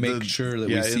all like, they make sure that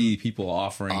we see people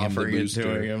offering him the booster.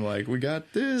 It to him, like, we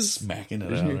got this, smacking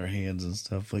it out of their hands and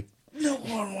stuff. Like, no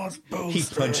one wants booster. He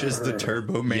punches the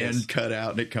Turbo Man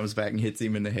cutout, and it comes back and hits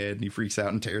him in the head, and he freaks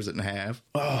out and tears it in half.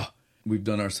 Oh, we've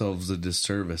done ourselves a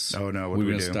disservice. Oh no, we're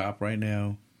going to stop right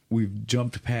now. We've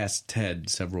jumped past Ted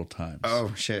several times.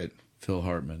 Oh shit. Phil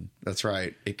Hartman. That's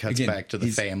right. It cuts back to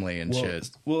the family and shit.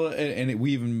 Well, and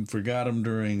we even forgot him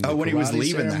during when he was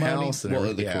leaving the house. The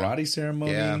karate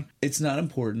ceremony. Yeah. It's not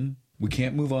important. We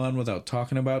can't move on without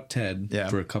talking about Ted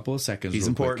for a couple of seconds. He's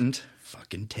important.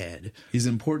 Fucking Ted. He's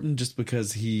important just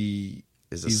because he's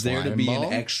there to be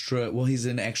an extra. Well, he's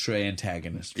an extra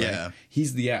antagonist. Right? Yeah,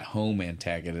 he's the at-home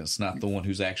antagonist, not the one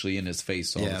who's actually in his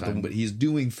face all the time. But he's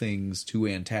doing things to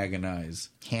antagonize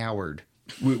Howard.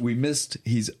 We missed.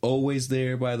 He's always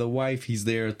there by the wife. He's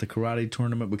there at the karate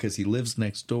tournament because he lives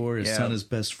next door. His son is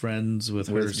best friends with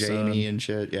her Jamie son. And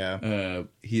shit. Yeah,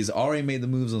 he's already made the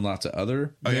moves on lots of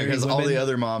other. Oh yeah, because all the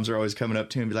other moms are always coming up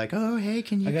to him and be like, "Oh hey,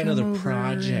 can you? I got another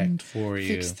project for you.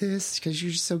 Fix this because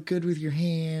you're so good with your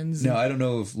hands." No, I don't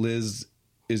know if Liz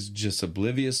is just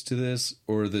oblivious to this,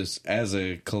 or this as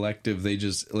a collective they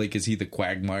just like, is he the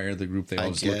quagmire of the group? They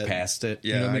all just look past it.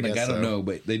 Yeah, you know what I mean? I Like, I don't know,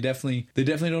 but they definitely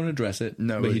don't address it.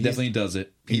 No, but he definitely does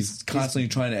it. He's constantly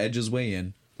trying to edge his way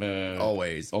in.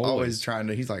 Always trying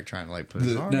to. He's like trying to like put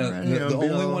his arm around him. The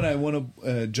only one I want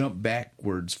to jump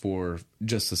backwards for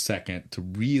just a second to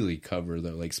really cover,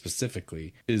 though, like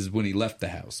specifically, is when he left the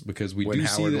house, because when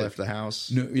Howard left the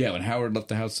house. No, yeah, when Howard left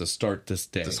the house to start this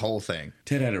day, this whole thing.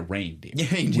 Ted had a reindeer. Yeah,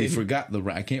 he did. We forgot the.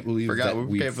 I can't believe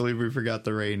we forgot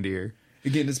the reindeer.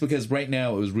 Again, it's because right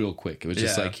now it was real quick. It was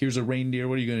just like, here's a reindeer.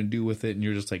 What are you going to do with it? And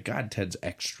you're just like, God, Ted's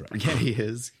extra. Yeah, he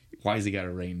is. Why has he got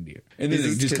a reindeer? And then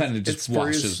it just kind of just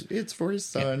washes. It's for his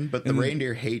son, but the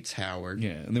reindeer hates Howard.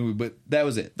 Yeah, and then but that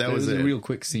was it. That was a real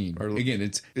quick scene. Again,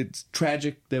 it's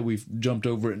tragic that we've jumped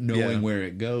over it knowing where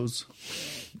it goes,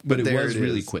 but it was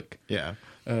really quick. Yeah.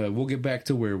 We'll get back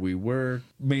to where we were,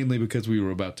 mainly because we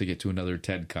were about to get to another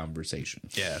Ted conversation.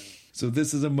 Yeah. So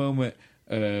this is a moment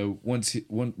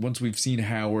once we've seen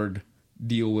Howard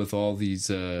deal with all these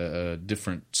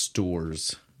different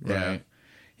stores, right? Yeah.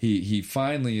 He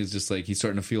finally is just like, he's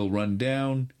starting to feel run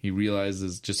down. He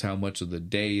realizes just how much of the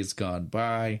day has gone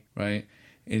by, right?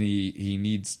 And he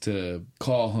needs to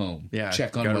call home,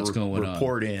 check on what's going on.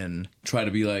 Report in. Try to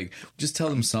be like, just tell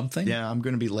them something. Yeah, I'm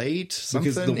going to be late.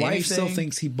 Because the wife still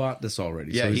thinks he bought this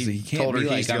already. Yeah, so he can't told her be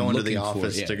he's like, going to the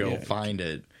office to go find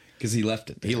it. Because he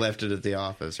left it there. He left it at the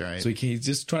office, right? So he's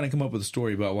just trying to come up with a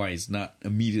story about why he's not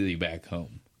immediately back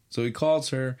home. So he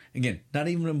calls her. Again, not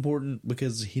even important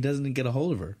because he doesn't get a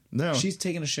hold of her. No. She's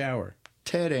taking a shower.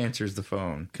 Ted answers the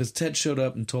phone. Because Ted showed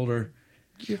up and told her,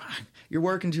 you're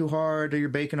working too hard, or you're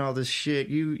baking all this shit.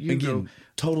 You again, go.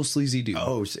 Total sleazy dude.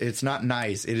 Oh, it's not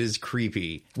nice. It is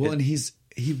creepy. Well, and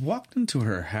he walked into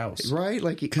her house. Right?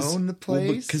 Like he owned the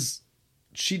place? Because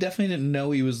she definitely didn't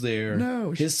know he was there.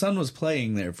 No. His son was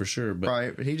playing there for sure. But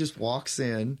right, but he just walks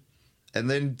in. And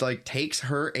then, like, takes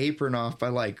her apron off by,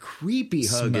 like, creepy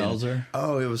hugging. Smells her.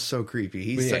 Oh, it was so creepy.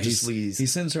 He's such a sleaze. He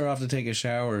sends her off to take a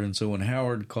shower, and so when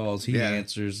Howard calls, he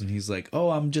answers, and he's like, oh,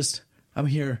 I'm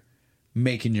here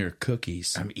making your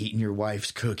cookies. I'm eating your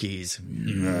wife's cookies.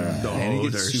 Oh,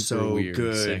 they're so weird,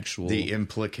 good. sexual. The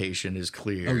implication is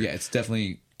clear. Oh, yeah, it's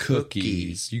definitely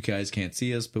cookies. You guys can't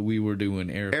see us, but we were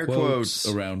doing air quotes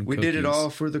around we cookies. did it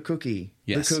all for the cookie.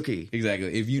 Yes, the cookie.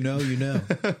 Exactly. If you know, you know.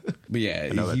 But yeah,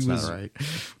 I know that's not right.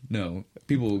 No,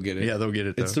 people will get it. Yeah, they'll get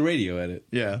it, though. It's the radio edit.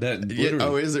 Yeah.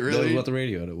 Oh, is it really? That was what the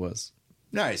radio edit was.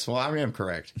 Nice. Well, I am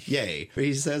correct. Yay. But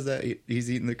he says that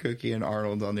he's eating the cookie, and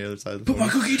Arnold's on the other side of the phone. Put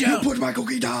my cookie down! Put my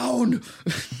cookie down!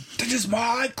 That is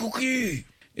my cookie!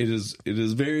 It is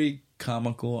very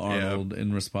comical. Arnold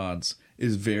in response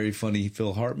is very funny.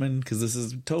 Phil Hartman, because this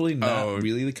is totally not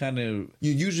really the kind of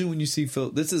usually when you see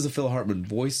Phil, this is a Phil Hartman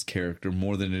voice character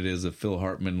more than it is a Phil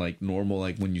Hartman like normal,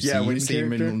 like when you see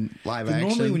him in live action.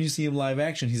 Normally when you see him live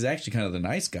action, he's actually kind of the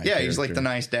nice guy. Yeah, he's like the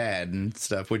nice dad and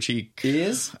stuff, which he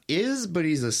is, but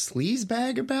he's a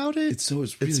sleazebag about it. It's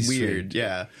really weird.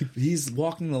 Yeah, he's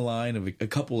walking the line of a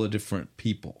couple of different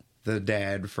people. The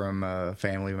dad from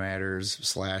Family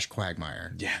Matters /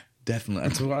 Quagmire. Yeah. Definitely.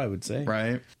 That's what I would say.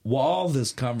 Right. While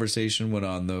this conversation went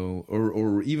on, though,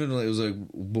 or even it was like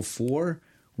before,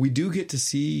 we do get to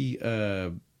see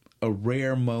a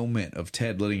rare moment of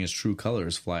Ted letting his true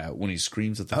colors fly out when he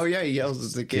screams at the he yells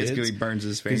at the kids because he burns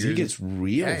his fingers. He gets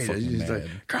real fucking mad.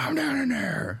 Like, calm down in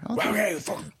there.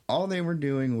 All they were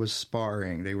doing was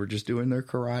sparring. They were just doing their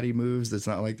karate moves. It's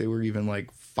not like they were even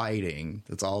like fighting.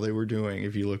 That's all they were doing.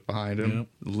 If you look behind them,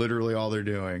 literally all they're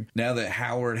doing. Now that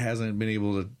Howard hasn't been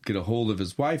able to get a hold of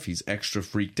his wife, he's extra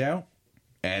freaked out.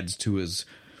 Adds to his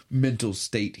mental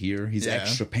state here. He's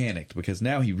extra panicked because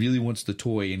now he really wants the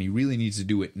toy and he really needs to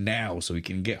do it now so he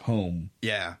can get home.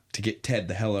 Yeah. To get Ted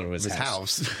the hell out of his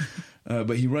house.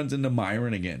 But he runs into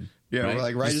Myron again. Yeah,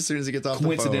 right as soon as he gets off the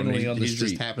phone, coincidentally on the street,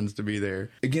 he just happens to be there.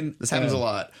 Again, this happens a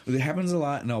lot. It happens a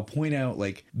lot, and I'll point out,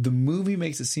 like, the movie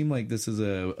makes it seem like this is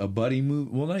a buddy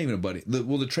movie. Well, not even a buddy.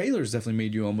 The trailers definitely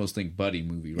made you almost think buddy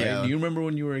movie, right? Yeah. Do you remember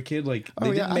when you were a kid? Like,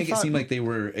 they didn't make it seem like they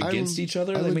were against each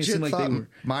other. They made it seem like they were.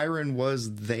 Myron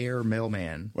was their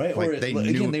mailman, right? Like or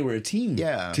they were a team,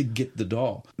 to get the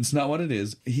doll. It's not what it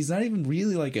is. He's not even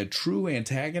really like a true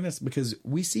antagonist because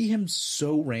we see him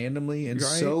so randomly and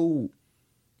so.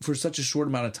 For such a short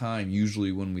amount of time,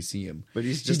 usually when we see him. But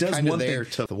he's just kind of there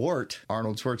to thwart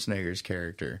Arnold Schwarzenegger's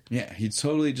character. Yeah, he's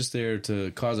totally just there to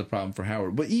cause a problem for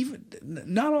Howard. But even,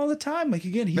 not all the time. Like,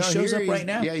 again, he shows up right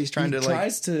now. Yeah, he's trying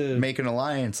to make an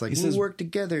alliance. Like, we'll work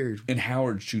together. And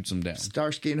Howard shoots him down.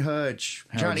 Starsky and Hutch,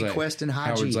 Johnny Quest and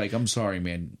Haji. Howard's like, I'm sorry,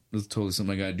 man. That's totally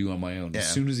something I got to do on my own. Yeah.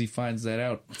 As soon as he finds that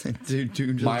out,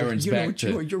 dude, Myron's back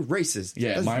to... You're racist.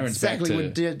 Yeah, that's Myron's exactly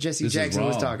back to... what Jesse Jackson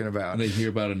was talking about. And they hear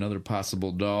about another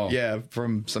possible doll. Yeah,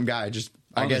 from some guy just...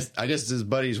 I guess his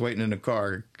buddy's waiting in the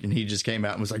car, and he just came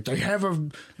out and was like, "They have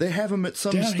them at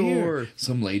some down store." Here.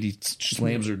 Some lady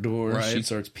slams her door. Right. She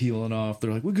starts peeling off.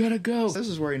 They're like, "We gotta go." This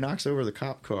is where he knocks over the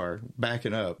cop car,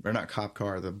 backing up. Or not cop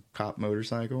car, the cop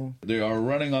motorcycle. They are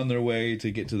running on their way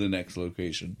to get to the next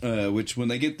location, which when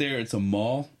they get there, it's a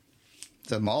mall.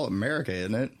 It's a Mall of America,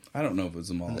 isn't it? I don't know if it's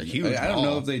a mall. It's a huge I don't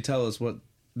know if they tell us what.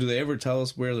 Do they ever tell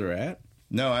us where they're at?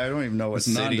 No, I don't even know what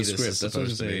city this is That's what I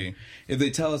was saying. If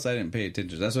they tell us, I didn't pay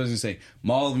attention. That's what I was going to say.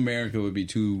 Mall of America would be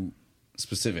too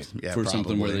specific for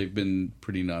something where they've been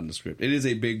pretty nondescript. It is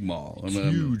a big mall. It's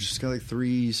huge. It's got like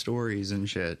 3 stories and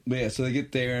shit. But yeah, so they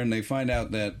get there and they find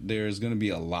out that there's going to be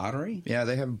a lottery. Yeah,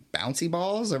 they have bouncy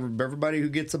balls. Everybody who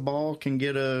gets a ball can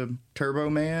get a Turbo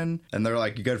Man. And they're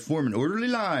like, you got to form an orderly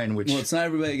line. Well, it's not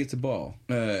everybody that gets a ball.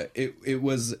 It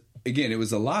was... Again, it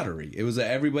was a lottery. It was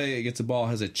everybody that gets a ball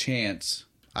has a chance.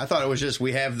 I thought it was just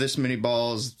we have this many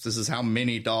balls. This is how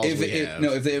many dolls we have.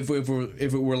 No, if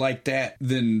it were like that,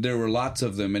 then there were lots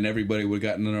of them, and everybody would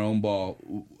have gotten their own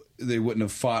ball. They wouldn't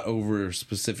have fought over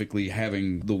specifically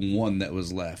having the one that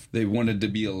was left. They wanted to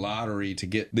be a lottery to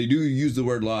get. They do use the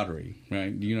word lottery,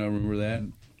 right? Do you know? Remember that?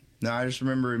 No, I just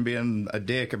remember him being a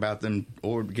dick about them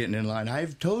or getting in line.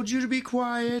 I've told you to be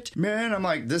quiet. Man, I'm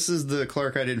like, this is the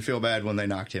clerk I didn't feel bad when they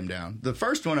knocked him down. The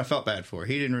first one I felt bad for.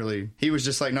 He was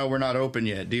just like, no, we're not open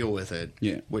yet. Deal with it.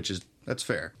 Yeah. That's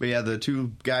fair. But yeah, the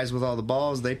 2 guys with all the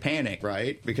balls, they panic,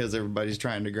 right? Because everybody's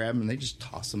trying to grab them and they just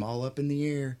toss them all up in the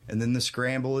air. And then the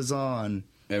scramble is on.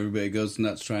 Everybody goes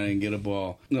nuts trying to get a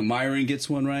ball. Myron gets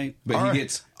one right, but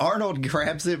Arnold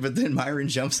grabs it, but then Myron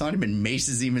jumps on him and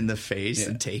maces him in the face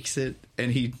and takes it.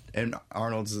 And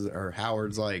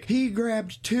Howard's like, he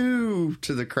grabbed 2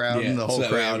 to the crowd, and the whole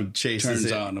crowd chases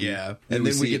it. On him. Yeah, and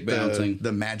then we get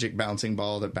the magic bouncing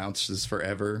ball that bounces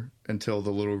forever until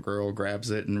the little girl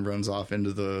grabs it and runs off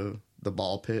into the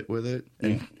ball pit with it.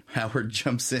 And Howard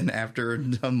jumps in after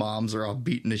the moms are all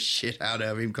beating the shit out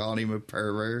of him, calling him a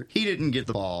pervert. He didn't get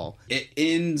the ball. It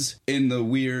ends in the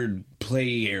weird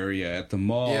play area at the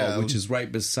mall, which is right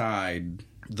beside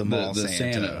the mall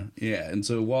Santa. Yeah, and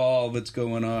so while all that's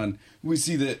going on, we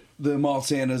see that the mall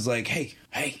Santa's like, hey,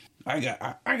 I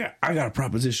got a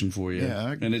proposition for you.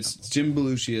 Yeah, and it's Jim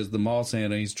Belushi as the mall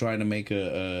Santa. He's trying to make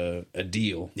a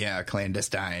deal. Yeah, a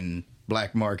clandestine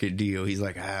black market deal. He's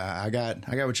like, I got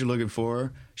what you're looking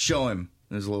for. Show him.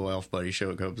 And his little elf buddy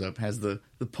comes up, has the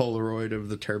Polaroid of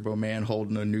the Turbo Man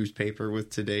holding a newspaper with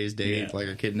today's date, like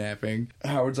a kidnapping.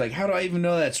 Howard's like, how do I even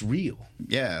know that's real?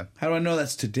 Yeah. How do I know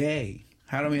that's today?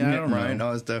 I don't know. And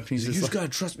all this stuff. He's just you just gotta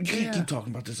trust me. You can't keep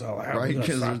talking about this all out. Right,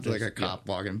 because there's like a cop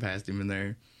walking past him in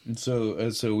there. And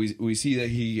so we see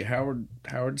that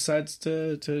Howard decides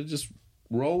to just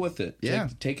roll with it. Yeah.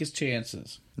 Take his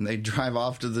chances. And they drive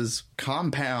off to this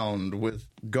compound with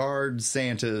guard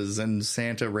Santas and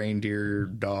Santa reindeer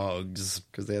dogs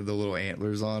because they have the little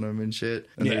antlers on them and shit.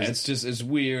 And it's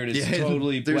weird. It's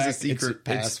totally there's black. A secret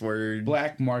password. It's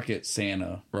black market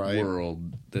Santa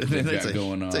world that they've got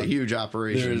going on. It's a huge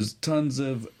operation. There's tons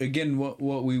of, again, what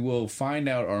we will find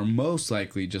out are most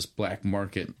likely just black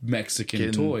market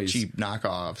Mexican toys. Cheap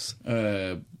knockoffs.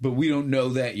 But we don't know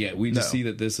that yet. We just see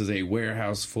that this is a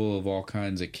warehouse full of all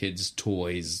kinds of kids'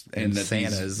 toys. And that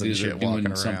Santas and shit walking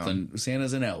around.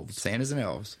 Santas and elves. Santas and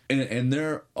elves. And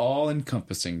they're all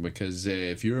encompassing because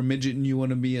if you're a midget and you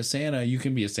want to be a Santa, you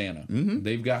can be a Santa. Mm-hmm.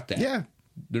 They've got that. Yeah.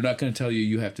 They're not going to tell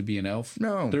you have to be an elf.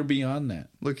 No. They're beyond that.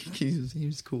 Look, he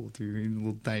was cool too. He was a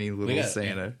little tiny little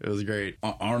Santa. It was great.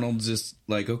 Arnold's just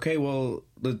like, okay, well,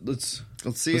 let's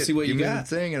see what Give you got.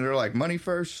 The thing, and they're like, money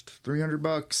first,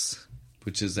 $300.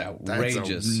 Which is outrageous.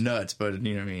 That's nuts, but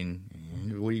you know what I mean?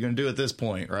 What are you going to do at this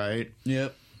point, right?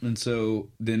 Yep. And so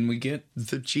then we get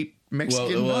the cheap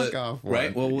Mexican knockoff one.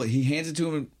 Right? Well, he hands it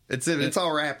to him. It's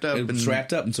all wrapped up. It's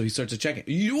wrapped up, and so he starts to check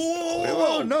it.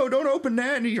 Oh, no, don't open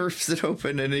that. And he rips it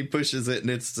open, and he pushes it, and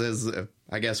it says,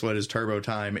 I guess, what is Turbo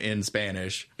Time in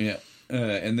Spanish. Yeah.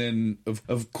 And then,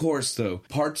 of course, though,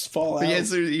 parts fall out. Yeah,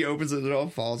 so he opens it, and it all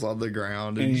falls on the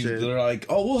ground and shit. They're like,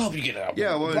 oh, we'll help you get it out.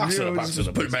 Yeah, well, box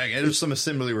it, put it back. And there's some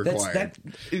assembly required.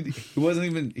 It wasn't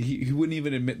even, he wouldn't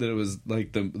even admit that it was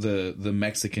like the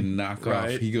Mexican knockoff.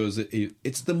 Right. He goes,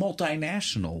 it's the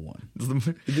multinational one.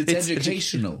 It's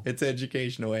educational. It's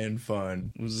educational and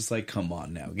fun. It was just like, come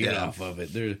on now, get off of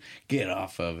it. Get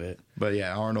off of it. But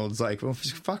yeah, Arnold's like, well,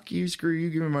 fuck you, screw you,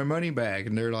 give me my money back.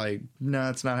 And they're like, no,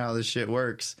 that's not how this shit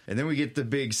works. And then we get the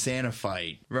big Santa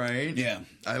fight, right? Yeah.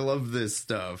 I love this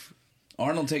stuff.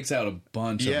 Arnold takes out a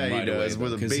bunch of them right away.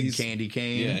 With a big candy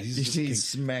cane. Yeah, he's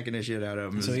smacking the shit out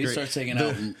of them. So he starts taking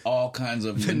out all kinds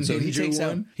of them. So he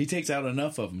takes out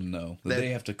enough of them, though, that they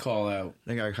have to call out.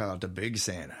 They got to call out the Big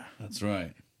Santa. That's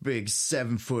right. Big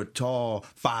 7-foot tall,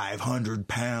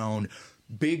 500-pound,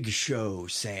 big show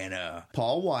Santa.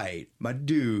 Paul White, my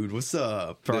dude, what's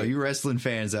up? For all you wrestling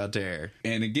fans out there.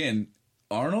 And again,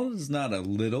 Arnold is not a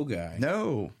little guy.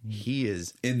 No, he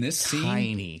is in this scene,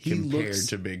 tiny compared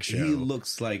to Big Show. He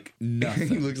looks like nothing.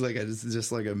 He looks like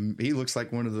he looks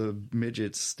like one of the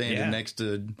midgets standing next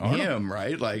to him,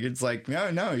 right? Like it's like,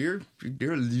 no, you're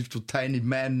a little tiny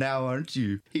man now, aren't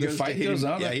you? He goes to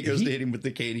hit him with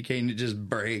the candy cane. It just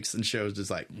breaks, and Show's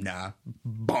just like, nah,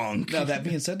 bonk. Now that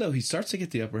being said, though, he starts to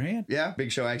get the upper hand. Yeah,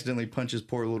 Big Show accidentally punches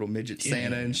poor little midget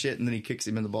Santa and shit, and then he kicks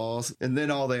him in the balls, and then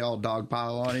they all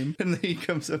dogpile on him, and then he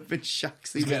comes up and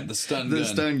shocks him. He's got the stun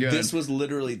gun. This was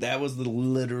literally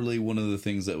one of the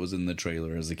things that was in the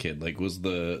trailer as a kid. Like, was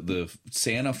the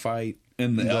Santa fight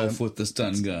and the elf with the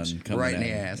stun gun coming right in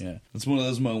the ass. Yeah, it's one of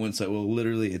those moments that will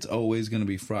literally, it's always going to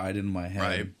be fried in my head.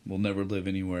 Right. We'll never live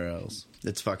anywhere else.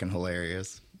 It's fucking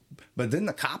hilarious. But then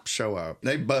the cops show up.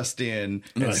 They bust in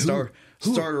and start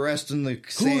arresting the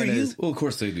Santas. Who are you? Well, of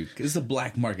course they do. It's a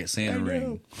black market Santa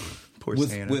ring. Poor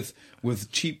Santa.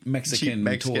 With cheap Mexican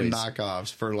toys.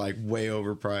 Knockoffs for like way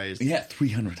overpriced. Yeah,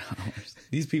 $300.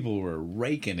 These people were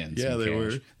raking in some they cash.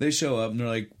 were. They show up and they're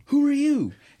like, "Who are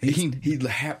you?"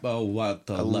 What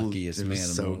the luckiest man.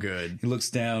 So good. He looks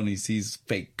down and he sees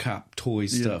fake cop toy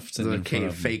stuff.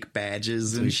 Fake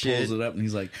badges and shit. He pulls it up and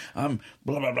he's like, "I'm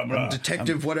blah blah blah blah.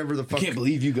 Detective, whatever the fuck. I can't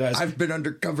believe you guys. I've been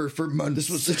undercover for months. This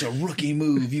was such a rookie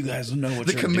move. You guys know what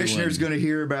the commissioner's going to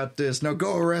hear about this. Now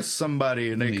go arrest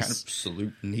somebody." And they kind of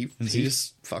salute, and he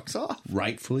just fucks off.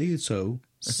 Rightfully so.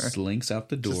 Slinks out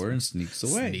the door and sneaks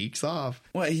away. Sneaks off.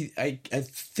 Well, I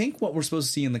think what we're supposed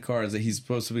to see in the car is that he's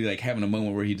supposed to be like having a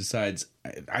moment where he decides,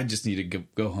 I just need to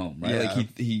go home, right? Yeah. Like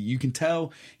you can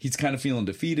tell he's kind of feeling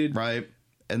defeated, right?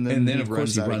 And then of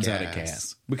course he runs out of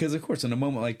gas because of course in a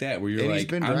moment like that where you're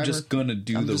like, I'm just gonna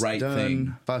do the right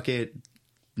thing. Fuck it.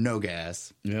 No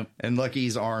gas. Yep. And lucky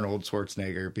he's Arnold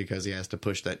Schwarzenegger because he has to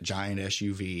push that giant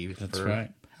SUV. That's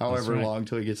right. However long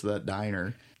till he gets to that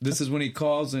diner. This is when he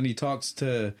calls and he talks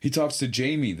to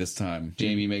Jamie this time.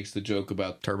 Jamie makes the joke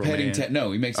about Turbo petting Man. Ted.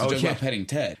 No, he makes the joke about petting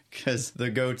Ted. Because the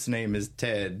goat's name is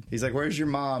Ted. He's like, "Where's your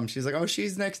mom?" She's like, "Oh,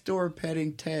 she's next door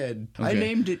petting Ted. Okay. I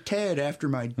named it Ted after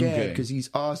my dad because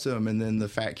he's awesome." And then the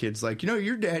fat kid's like,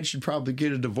 "Your dad should probably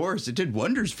get a divorce. It did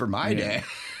wonders for my dad."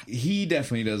 He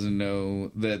definitely doesn't know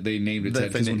that they named it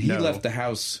Ted because when he left the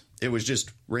house, it was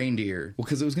just reindeer. Well,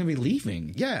 because it was going to be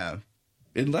leaving. Yeah.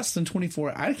 In less than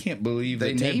 24, I can't believe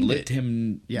that Ted let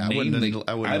him name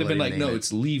I'd have been like, no,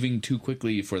 it's leaving too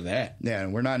quickly for that. Yeah,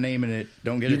 and we're not naming it.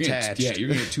 Don't get attached. You're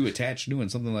going to get too attached doing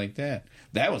something like that.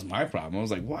 That was my problem. I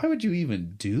was like, why would you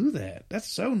even do that?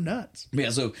 That's so nuts.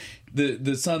 Yeah, so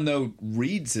the son, though,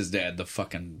 reads his dad the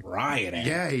fucking riot act.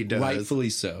 Yeah, he does. Rightfully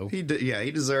so. He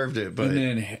deserved it. But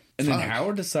And then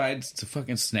Howard decides to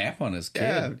fucking snap on his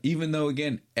kid. Even though,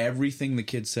 again, everything the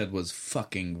kid said was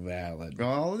fucking valid.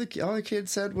 All the kid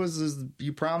said was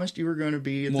you promised you were going to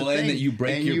be at the thing. And that you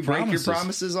break your promises. Break your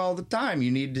promises all the time.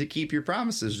 You need to keep your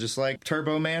promises. Just like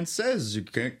Turbo Man says, you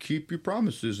can't keep your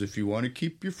promises if you want to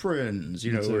keep your friends,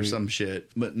 or some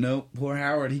shit. But no, poor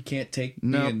Howard, he can't take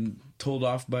being told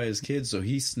off by his kids, so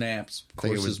he snaps. Of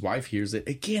course, his wife hears it.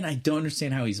 Again, I don't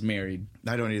understand how he's married.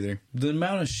 I don't either. The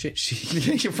amount of shit she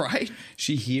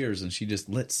hears and she just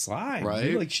lets slide.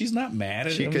 Right? Like, she's not mad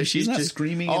at him. She's not just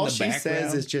screaming in the background. All she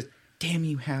says is just, "Damn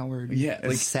you, Howard." Yeah.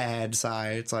 Like, sad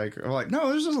sigh. It's like, no,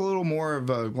 there's just a little more of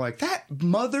a, like, that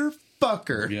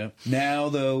motherfucker. Yeah. Now,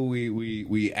 though,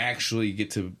 we actually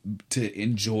get to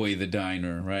enjoy the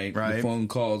diner, right? Right. The phone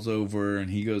call's over and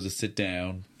he goes to sit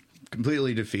down.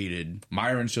 Completely defeated.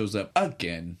 Myron shows up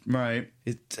again. Right.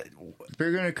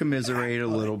 They're going to commiserate a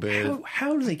little bit.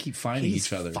 How do they keep finding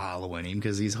each other? He's following him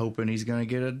because he's hoping he's going to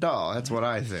get a doll. That's what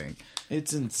I think.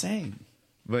 It's insane.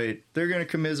 But they're going to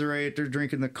commiserate. They're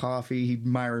drinking the coffee.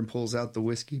 Myron pulls out the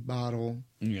whiskey bottle.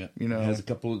 Yeah. Has a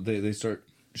couple. They start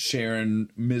sharing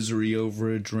misery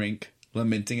over a drink.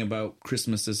 Lamenting about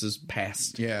Christmases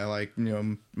past. Yeah, like,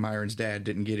 Myron's dad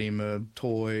didn't get him a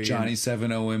toy. Johnny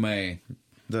 7-0-MA.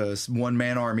 The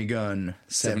one-man army gun.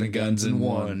 7 guns in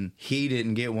one. He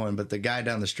didn't get one, but the guy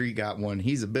down the street got one.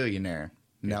 He's a billionaire.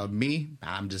 Now, me,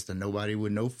 I'm just a nobody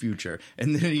with no future.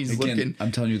 And then he's looking.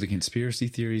 I'm telling you the conspiracy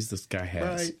theories this guy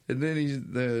has. Right. And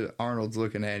then Arnold's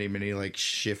looking at him and he like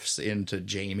shifts into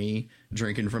Jamie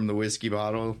drinking from the whiskey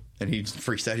bottle. And he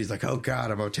freaks out. He's like, "Oh,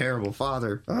 God, I'm a terrible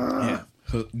father." Yeah.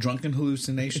 Drunken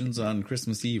hallucinations on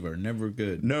Christmas Eve are never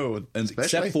good. No,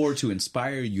 except for to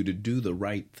inspire you to do the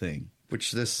right thing.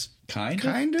 Which this kind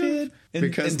of did.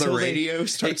 Because the radio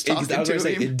starts talking to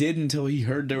him. It did until he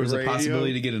heard there was a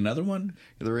possibility to get another one.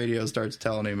 The radio starts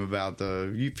telling him about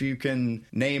if you can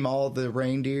name all the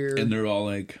reindeer. And they're all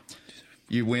like...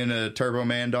 You win a Turbo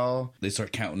Man doll. They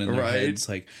start counting in their heads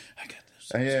like, I got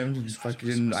this.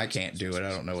 I can't do it. I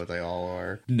don't know what they all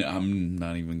are. No, I'm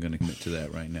not even going to commit to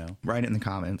that right now. Write it in the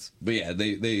comments. But yeah,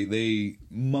 they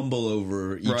mumble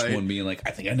over each one being like,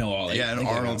 I think I know all that. Yeah, and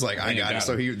Arnold's like, I got it.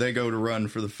 So they go to run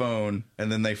for the phone,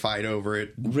 and then they fight over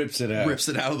it. Rips it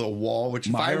out of the wall, which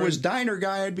if I was Diner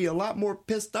Guy, I'd be a lot more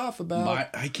pissed off about.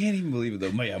 I can't even believe it,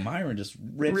 though. Yeah, Myron just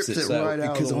rips it right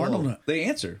out of the wall. Arnold, they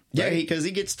answer. Yeah, because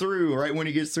he gets through. Right when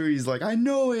he gets through, he's like, I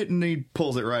know it, and he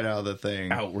pulls it right out of the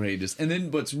thing. Outrageous. And then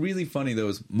what's really funny, though,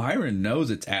 is Myron knows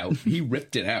it's out. He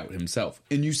ripped it out himself.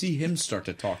 And you see him start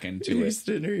to talk into it.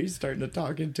 He's starting to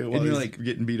talk into it while and you're he's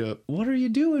getting beat up. What are you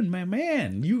doing, my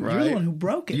man? You're the one who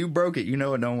broke it. You broke it. You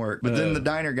know it don't work. But then the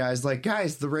Diner Guy's like,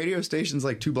 guys, the radio station's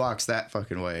like 2 blocks that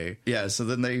fucking way. Yeah, so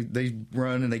then they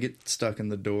run and they get stuck in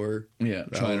the door. Yeah,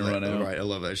 trying to run out. Right, I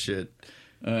love that shit.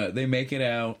 They make it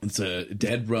out. It's a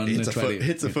dead run. Hits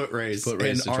a foot race.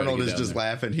 And Arnold is just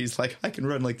laughing. He's like, I can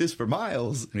run like this for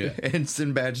miles. Yeah. And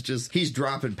Sinbad's he's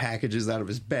dropping packages out of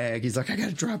his bag. He's like, I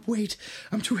gotta drop weight.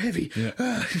 I'm too heavy.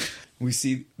 Yeah. We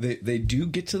see they do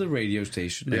get to the radio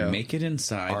station. They make it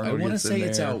inside. Arnold I want to say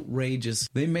it's outrageous.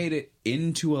 They made it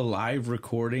into a live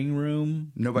recording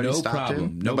room. Nobody stopped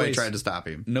him. Nobody tried to stop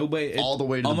him. Nobody. All the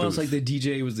way to almost the booth. like the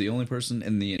DJ was the only person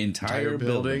in the entire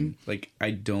building. Like, I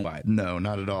don't buy it. No,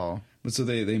 not at all. But so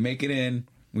they make it in.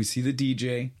 We see the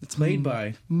DJ. It's played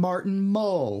by Martin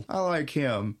Mull. I like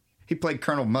him. He played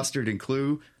Colonel Mustard in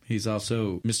Clue. He's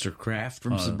also Mr. Kraft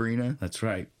from Sabrina. That's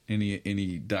right. Any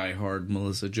diehard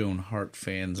Melissa Joan Hart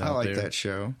fans out there? I like that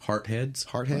show. Heartheads?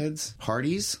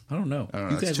 Hardies? I don't know. You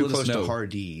guys it's too close to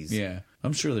Hardees. Yeah.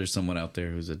 I'm sure there's someone out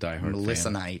there who's a diehard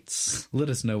Melissa-nites. Let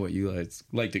us know what you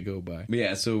like to go by. But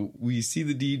yeah, so we see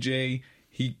the DJ.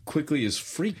 He quickly is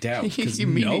freaked out because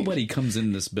nobody comes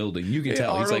in this building. You can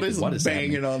tell. Arnold he's like, what is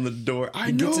banging happening? On the door.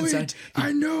 I know it.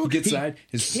 I know. He gets inside.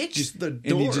 He kicks the door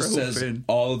and he just open. says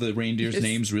all of the reindeers'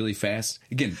 names really fast.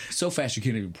 Again, so fast you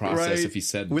can't even process if he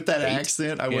said with that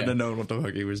accent. I wouldn't have known what the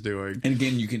fuck he was doing. And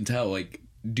again, you can tell like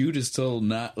dude is still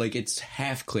not like it's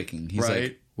half clicking. He's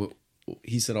like.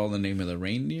 He said all the name of the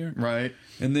reindeer. Right.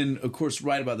 And then, of course,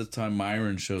 right about the time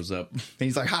Myron shows up. And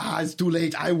he's like, it's too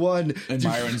late. I won. And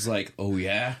Myron's like, oh,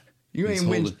 yeah? You ain't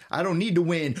win. I don't need to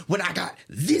win when I got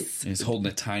this. And he's holding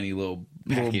a tiny little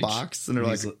package. Box. And they're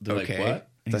like, okay, like, what?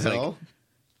 The hell? Like,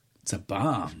 it's a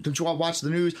bomb. Don't you all watch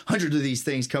the news? Hundreds of these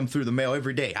things come through the mail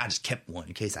every day. I just kept one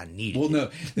in case I needed it.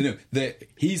 Well, no.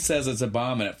 He says it's a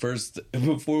bomb, and at first,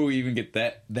 before we even get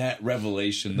that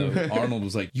revelation, though, Arnold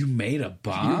was like, "You made a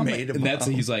bomb." And that's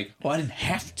he's like, "Oh, I didn't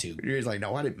have to." He's like,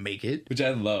 "No, I didn't make it," which I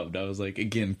loved. I was like,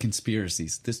 again,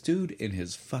 conspiracies. This dude and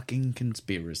his fucking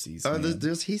conspiracies.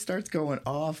 He starts going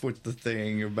off with the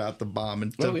thing about the bomb,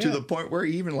 and to the point where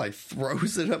he even like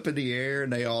throws it up in the air,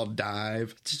 and they all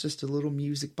dive. It's just a little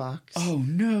music box. Oh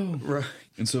no! Right.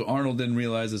 And so Arnold then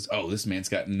realizes, oh, this man's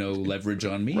got no leverage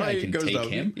on me. Right. I can take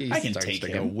him. I can take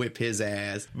him. Whip his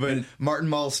ass. But Martin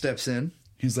Mull steps in.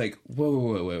 He's like,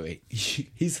 whoa, wait.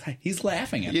 He's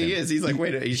laughing at them. He is. He's like,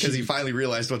 wait, because he finally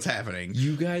realized what's happening.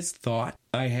 You guys thought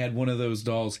I had one of those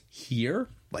dolls here?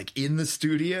 Like in the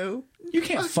studio? You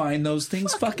can't find those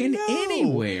things fucking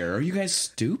anywhere. Are you guys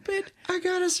stupid? I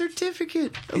got a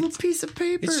certificate. A little piece of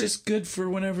paper. It's just good for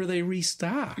whenever they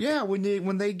restock. Yeah, when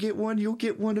they get one, you'll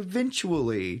get one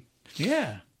eventually.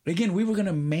 Yeah. Again, we were going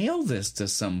to mail this to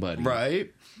somebody.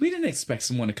 Right. We didn't expect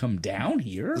someone to come down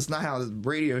here. That's not how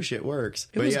radio shit works.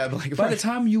 By the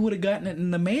time you would have gotten it in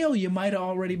the mail, you might have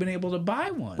already been able to buy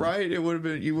one. Right? You would have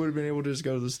been able to just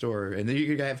go to the store, and then you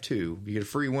could have 2. You get a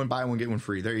free one, buy one, get one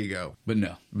free. There you go. But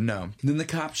no. Then the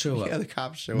cops show up. Yeah, the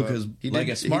cops show because up because like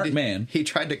a smart man, he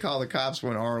tried to call the cops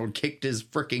when Arnold kicked his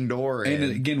freaking door in.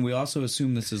 And again, we also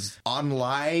assume this is on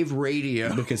live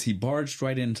radio because he barged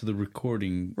right into the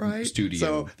recording studio.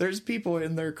 So there's people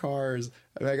in their cars.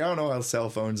 Like, I don't know how cell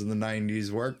phones in the 90s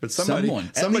work, but somebody,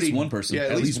 at least one person. Yeah,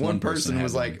 at least one person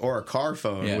was like, or a car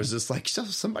phone was just like,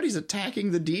 somebody's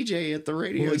attacking the DJ at the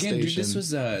radio station. Dude, this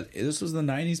was the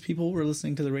 90s. People were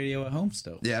listening to the radio at home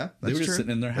still. Yeah, they were just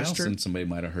sitting in their house and somebody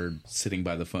might have heard sitting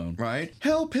by the phone. Right.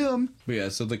 Help him. But yeah,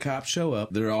 so the cops show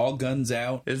up. They're all guns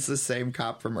out. It's the same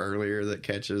cop from earlier that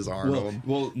catches Arnold.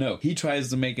 Well, no, he tries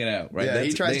to make it out, right? Yeah,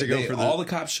 he tries to go for all the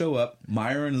cops show up.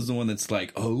 Myron is the one that's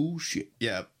like, oh, shit.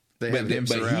 Yeah. They have him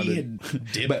surrounded. He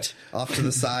had dipped off to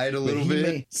the side a little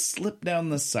bit. Slipped down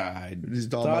the side.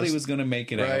 Thought he was going to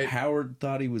make it out. Howard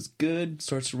thought he was good.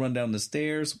 Starts to run down the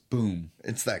stairs. Boom.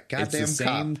 It's that goddamn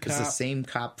cop. It's the same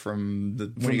cop from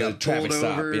when he got pulled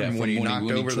over, and when he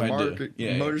knocked over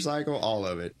the motorcycle, all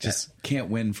of it. Just can't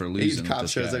win for losing. The cop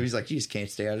shows up. He's like, you just can't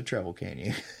stay out of trouble, can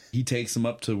you? He takes them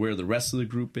up to where the rest of the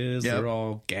group is. Yep. They're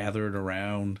all gathered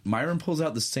around. Myron pulls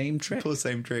out the same trick.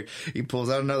 He pulls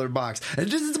out another box.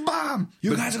 And this is a bomb.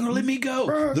 You guys are going to let me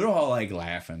go. They're all like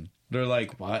laughing. They're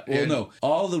like, what? Well, no.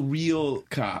 All the real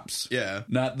cops. Yeah.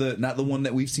 Not the one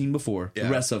that we've seen before. Yeah.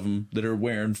 The rest of them that are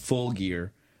wearing full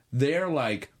gear. They're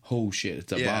like, oh shit,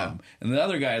 it's a bomb. And the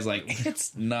other guy's like,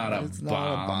 it's not a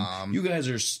bomb. You guys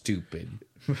are stupid.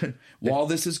 While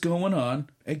this is going on,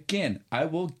 again, I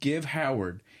will give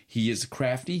Howard. He is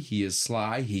crafty. He is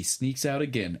sly. He sneaks out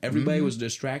again. Everybody was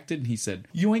distracted, and he said,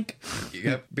 yoink.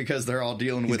 Yep, because they're all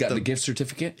dealing with the gift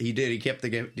certificate. He did. He kept the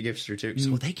gift certificate.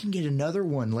 So they can get another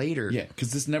one later. Yeah,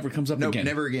 because this never comes up again.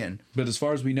 Never again. But as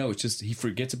far as we know, it's just he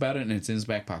forgets about it, and it's in his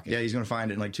back pocket. Yeah, he's going to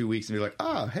find it in like 2 weeks and be like,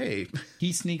 oh, hey.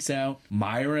 He sneaks out.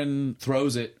 Myron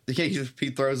throws it. Yeah, he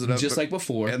throws it up. Just like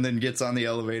before. And then gets on the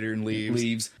elevator and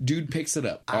leaves. Dude picks it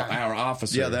up. Our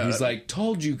officer. Yeah, he's like,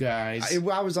 told you guys.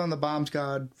 I was on the bomb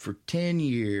squad for 10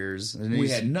 years. And we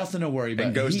had nothing to worry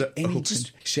about. And he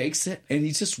just shakes it, and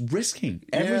he's just risking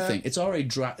everything. Yeah. It's already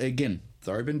dropped. Again. It's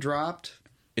already been dropped.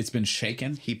 It's been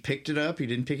shaken. He picked it up. He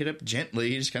didn't pick it up gently.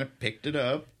 He just kind of picked it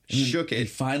up, shook it. He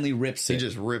finally rips it. He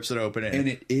just rips it open. And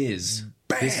it is.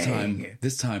 Bang!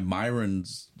 This time,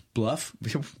 Myron's bluff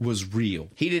was real.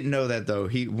 He didn't know that though.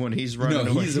 When he's running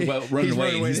away, he's running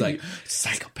away. And he's like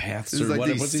psychopaths or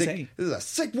whatever. What's he saying? This is a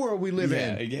sick world we live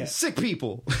in. Yeah. Sick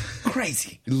people,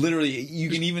 crazy. Literally, you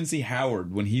can even see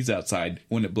Howard when he's outside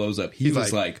when it blows up. He's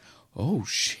just like, oh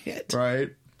shit,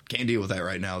 right. Can't deal with that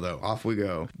right now, though. Off we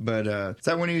go. But is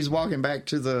that when he was walking back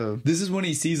to the... This is when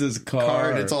he sees his car.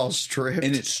 And it's all stripped.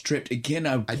 And it's stripped. Again,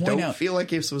 I don't feel like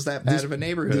this was that bad of a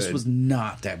neighborhood. This was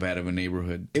not that bad of a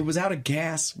neighborhood. It was out of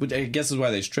gas, which I guess is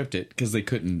why they stripped it, because they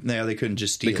couldn't... Yeah, they couldn't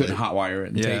just steal it. They couldn't hotwire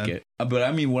it and take it. But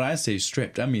I mean, when I say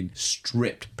stripped, I mean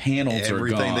stripped. Panels are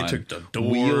gone. They took the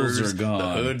doors. Wheels are gone.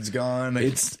 The hood's gone.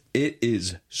 It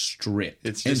is stripped.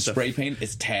 It's just spray paint.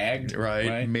 It's tagged.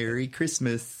 Right. Merry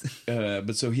Christmas.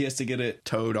 But so he has to get it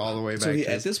towed all the way back. So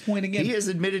at this point again, he has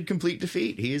admitted complete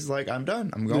defeat. He's like, I'm done.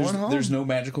 I'm going home. There's no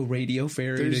magical radio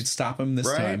ferry to stop him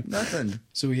this time. Nothing.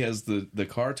 So he has the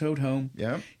car towed home.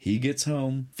 Yep. He gets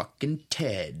home. Fucking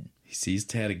Ted. He sees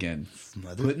Ted again.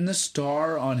 Putting the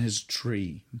star on his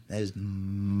tree. That is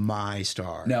my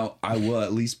star. Now, I will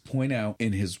at least point out,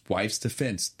 in his wife's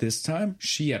defense, this time,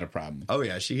 she had a problem. Oh,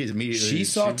 yeah. She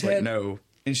saw Ted, like, no.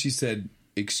 And she said,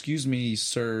 excuse me,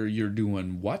 sir, you're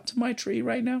doing what to my tree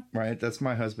right now? Right. That's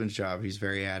my husband's job. He's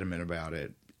very adamant about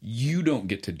it. You don't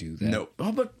get to do that. No.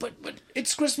 Oh, but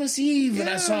it's Christmas Eve, and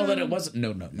I saw that it wasn't.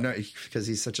 No. No, because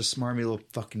he's such a smarmy little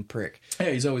fucking prick. Yeah,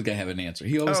 he's always got to have an answer.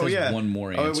 He always has one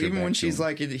more answer. Even when she's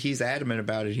like, he's adamant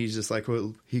about it, he's just like,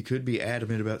 well, he could be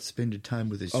adamant about spending time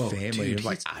with his family. Dude,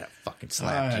 like, I'd fucking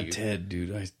slap you. Ted, dude.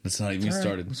 Let's not even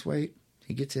started. Let's wait.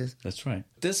 He gets his. That's right.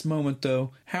 This moment,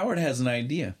 though, Howard has an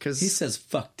idea. Because he says,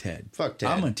 fuck Ted. Fuck Ted.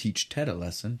 I'm going to teach Ted a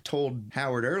lesson. Told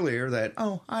Howard earlier that,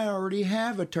 I already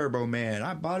have a Turbo Man.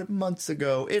 I bought it months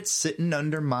ago. It's sitting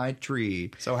under my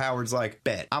tree. So Howard's like,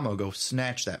 bet. I'm going to go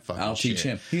snatch that fucking I'll teach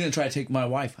him. He's going to try to take my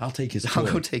wife. I'll take his toy.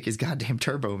 I'll go take his goddamn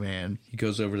Turbo Man. He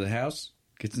goes over to the house,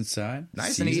 gets inside.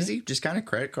 Nice and easy. Just kind of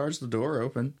credit cards the door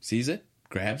open. Sees it,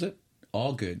 grabs it.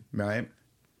 All good. Right.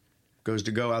 Goes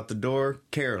to go out the door.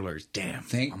 Carolers. Damn.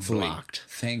 Thankfully. I'm blocked.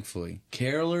 Thankfully.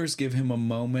 Carolers give him a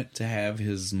moment to have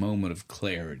his moment of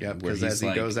clarity. Yeah, because as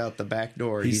he goes out the back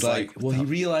door, he's like, he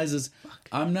realizes,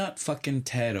 I'm not fucking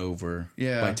Ted over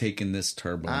by taking this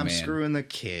Turbo Man. I'm screwing the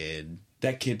kid.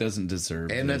 That kid doesn't deserve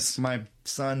this. And that's my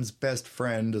son's best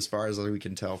friend, as far as we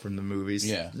can tell from the movies.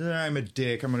 Yeah. I'm a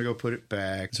dick. I'm going to go put it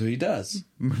back. So he does.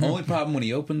 Only problem when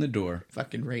he opened the door.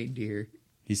 Fucking reindeer.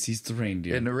 He sees the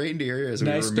reindeer. And the reindeer, as we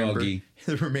remember, doggy.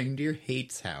 The reindeer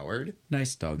hates Howard.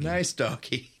 Nice doggy. Nice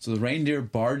doggy. So the reindeer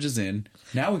barges in.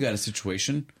 Now we got a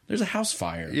situation. There's a house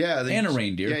fire. Yeah. And a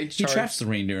reindeer. Yeah, he traps the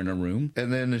reindeer in a room.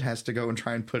 And then it has to go and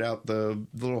try and put out the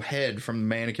little head from the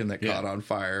mannequin that caught on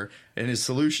fire. And his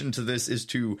solution to this is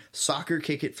to soccer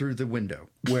kick it through the window.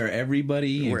 Where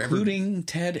everybody, including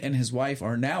Ted and his wife,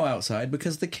 are now outside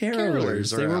because the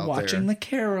carolers they were watching the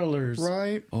carolers.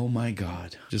 Right. Oh my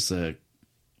God. Just a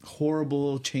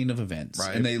horrible chain of events.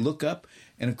 Right. And they look up,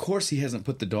 And of course he hasn't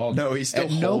put the doll down. No, he's still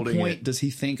holding it. At no point does he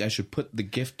think I should put the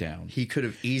gift down. He could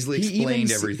have easily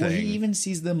explained everything. He even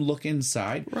sees them look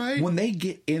inside. Right. When they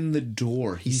get in the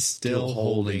door, he's still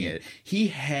holding it. He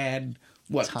had,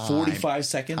 45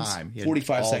 seconds?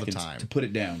 45 seconds to put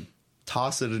it down.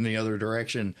 Toss it in the other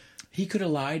direction. He could have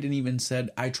lied and even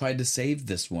said, I tried to save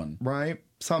this one. Right?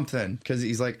 Something. Because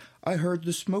he's like, I heard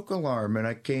the smoke alarm and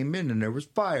I came in and there was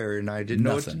fire and I didn't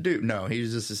know what to do. No, he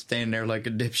was just standing there like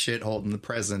a dipshit holding the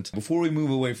present. Before we move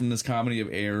away from this comedy of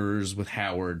errors with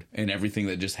Howard and everything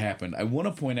that just happened, I want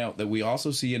to point out that we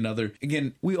also see another...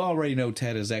 Again, we already know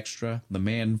Ted is extra. The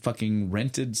man fucking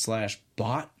rented /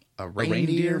 bought a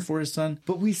reindeer for his son.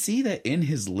 But we see that in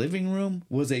his living room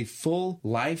was a full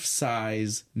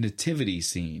life-size nativity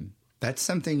scene. That's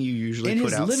something you usually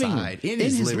put outside. In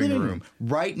his living room.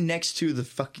 Right next to the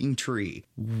fucking tree.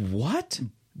 What?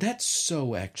 That's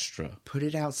so extra. Put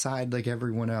it outside like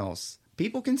everyone else.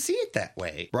 People can see it that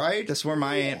way, right? That's where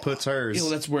my aunt puts hers. You know,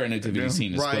 that's where a nativity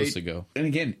scene is supposed to go. And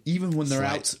again, even when they're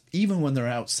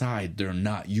outside, they're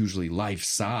not usually life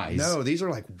size. No, these are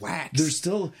like wax. They're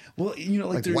still like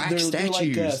they're like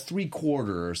 3/4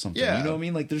 or something. Yeah. You know what I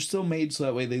mean? Like they're still made so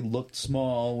that way they look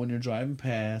small when you're driving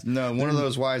past. No, one of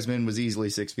those wise men was easily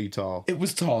 6 feet tall. It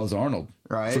was tall as Arnold.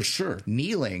 Right. For sure.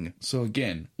 Kneeling. So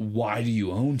again, why do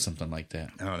you own something like that?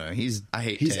 I don't know. He's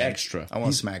Ted. Extra. I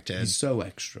want to smack Ted. He's so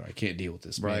extra. I can't deal with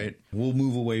this man. Right. We'll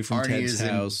move away from Arnie Ted's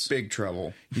house. Is in big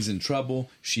trouble. He's in trouble.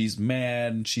 She's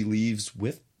mad. She leaves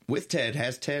with Ted.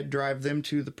 Has Ted drive them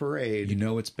to the parade. You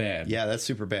know it's bad. Yeah, that's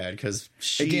super bad because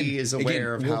she is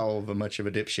aware of how much of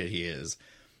a dipshit he is.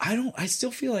 I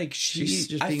still feel like she's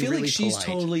polite.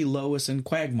 totally Lois and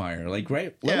Quagmire. Like,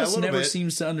 right? Lois never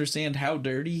seems to understand how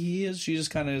dirty he is. She just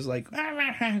kind of is like,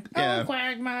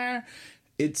 Quagmire.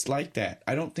 It's like that.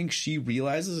 I don't think she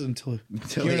realizes until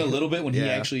here in a little bit when he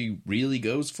actually really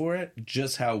goes for it,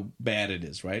 just how bad it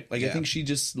is, right? Like, I think she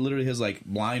just literally has, like,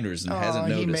 blinders and hasn't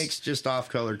noticed. He makes just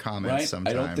off-color comments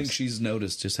sometimes. I don't think she's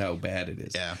noticed just how bad it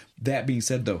is. Yeah. That being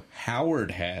said, though,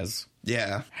 Howard has...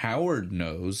 Yeah. Howard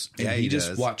knows. And he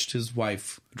just watched his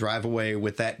wife drive away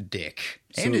with that dick.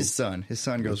 And his son. His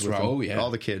son goes with him. Oh, yeah. All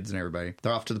the kids and everybody.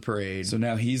 They're off to the parade. So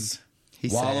now he's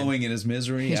wallowing in his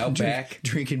misery out back.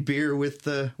 Drinking beer with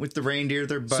the reindeer,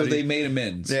 their buddy. So they made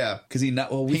amends. Yeah. Because he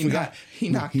knocked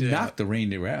the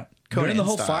reindeer out. During the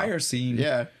whole fire scene.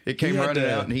 Yeah. It came running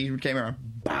out and he came around.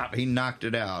 Bop, he knocked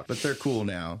it out. But they're cool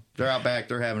now. They're out back.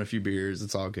 They're having a few beers.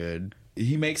 It's all good.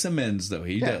 He makes amends, though.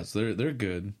 He does. They're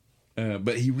good.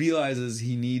 But he realizes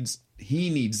he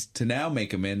needs to now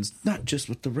make amends, not just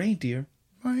with the reindeer,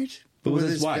 right? But with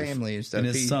his wife family and stuff. And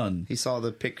his son. He saw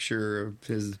the picture of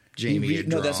his Jamie had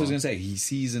drawn. No, that's what I was going to say. He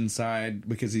sees inside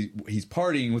because he's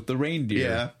partying with the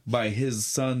reindeer by his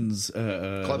son's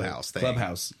clubhouse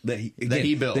that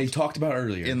he built. They talked about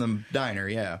earlier in the diner.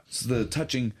 Yeah, so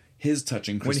his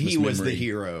touching Christmas when he was the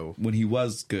hero, when he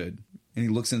was good, and he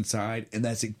looks inside, and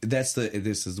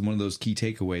this is one of those key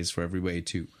takeaways for everybody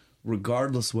too.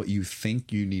 Regardless what you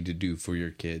think you need to do for your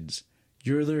kids,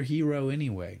 you're their hero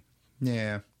anyway.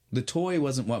 Yeah. The toy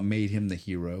wasn't what made him the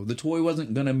hero. The toy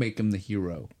wasn't going to make him the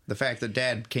hero. The fact that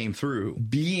Dad came through.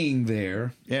 Being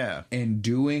there and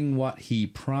doing what he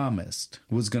promised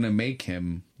was going to make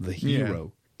him the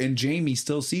hero. Yeah. And Jamie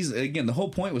still sees it. Again, the whole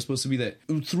point was supposed to be that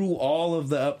through all of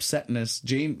the upsetness,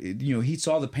 Jamie, he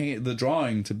saw the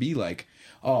drawing to be like,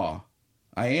 I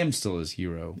am still his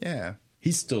hero. Yeah.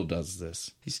 He still does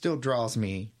this. He still draws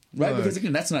me. Right, because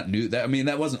again, that's not new.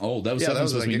 That wasn't old. That was something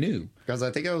supposed to be new. Because I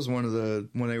think that was one of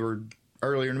when they were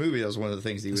earlier in the movie, that was one of the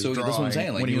things he was drawing that's what I'm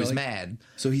saying. Like, when he was mad.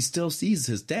 So he still sees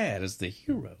his dad as the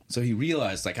hero. So he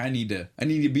realized, like, I need to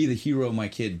be the hero my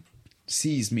kid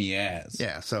sees me as.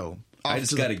 Yeah, so... I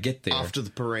just got to get there. Off to the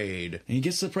parade. And he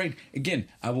gets to the parade. Again,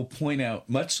 I will point out,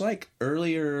 much like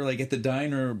earlier, like at the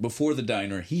diner, before the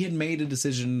diner, he had made a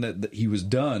decision that he was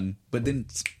done, but then...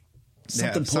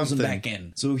 Something pulls him back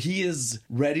in. So he is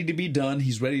ready to be done.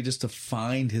 He's ready just to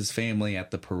find his family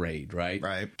at the parade, right?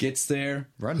 Right. Gets there.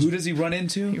 Who does he run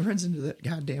into? He runs into that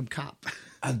goddamn cop.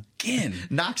 Again.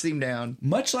 Knocks him down.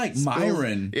 Much like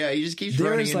Myron. Yeah, he just keeps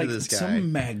running into this guy. There's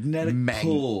some magnetic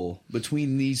pull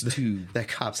between these two. That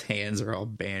cop's hands are all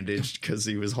bandaged because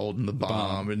he was holding the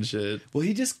bomb and shit. Well,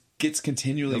 he just gets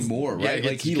continually more, right?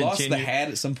 Like he lost the hat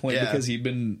at some point because he'd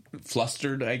been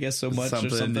flustered, I guess, so much or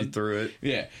something. Through it.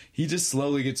 Yeah. He just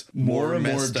slowly gets more and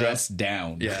more dressed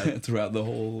down throughout the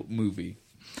whole movie.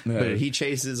 But he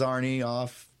chases Arnie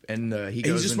off. And he's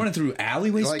just running through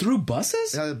alleyways, through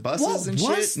buses? Buses and shit.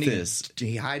 What's this?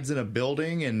 He hides in a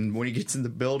building, and when he gets in the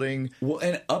building... Well,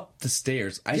 and up the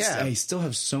stairs. I still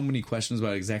have so many questions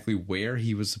about exactly where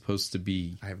he was supposed to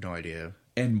be. I have no idea.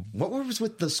 And what was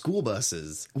with the school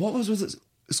buses? What was with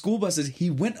the school buses? He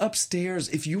went upstairs.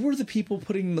 If you were the people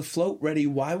putting the float ready,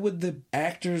 why would the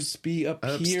actors be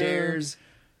upstairs?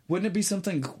 Wouldn't it be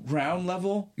something ground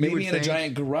level? Maybe in a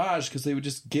giant garage because they would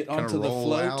just get onto the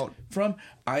float from.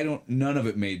 None of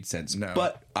it made sense. No.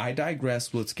 But I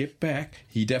digress. Let's get back.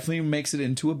 He definitely makes it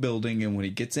into a building, and when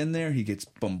he gets in there, he gets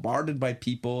bombarded by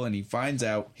people, and he finds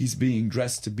out he's being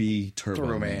dressed to be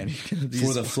Turbo Man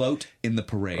for the float in the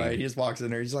parade. Right, he just walks in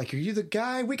there. He's like, "Are you the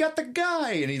guy? We got the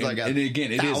guy!" And he's like, and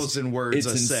again, 1,000 words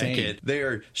a insane. second. They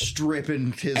are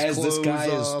stripping his as clothes this guy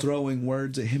off. is throwing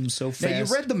words at him so fast. Now, you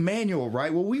read the manual,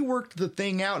 right? Well, we worked the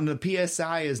thing out, and the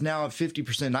PSI is now at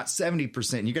 50%, not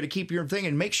 70%. You got to keep your thing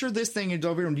and make sure this thing is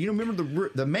over here. Do you remember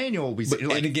the manual?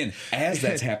 And again, as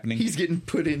that's happening, he's getting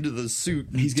put into the suit.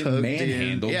 He's getting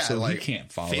manhandled, so like he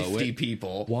can't follow 50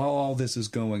 people. While all this is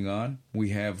going on, we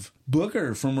have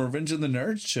Booger from Revenge of the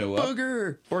Nerds show up.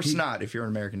 Booger! Or Snot, if you're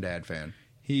an American Dad fan.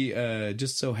 He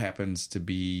just so happens to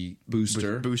be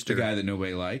Booster, the guy that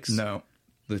nobody likes. No.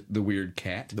 The weird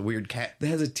cat. The weird cat. That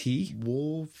has a T.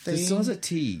 Wolf thing. It still has a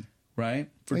T, right?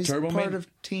 For Turbo Man. Part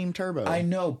of Team Turbo. I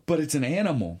know, but it's an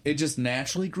animal. It just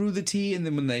naturally grew the T, and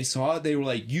then when they saw it, they were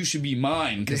like, "You should be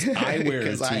mine because I wear a T."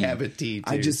 Because I have a T, too.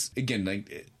 I just, again,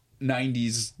 like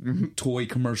 90s toy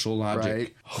commercial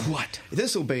logic. Right. What?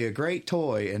 This will be a great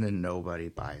toy, and then nobody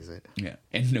buys it. Yeah,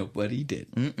 and nobody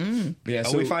did. Yeah,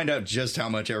 so we find out just how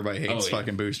much everybody hates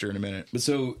fucking Booster in a minute.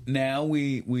 So now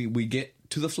we get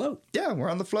to the float. Yeah, we're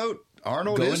on the float.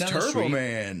 Arnold is Turbo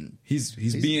Man. He's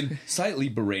being slightly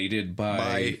berated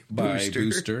by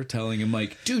Booster, telling him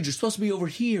like, "Dude, you're supposed to be over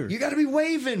here. You got to be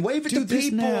waving at do the this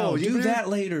people. Now. Do that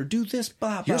later. Do this.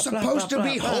 Blah, blah, you're supposed blah, to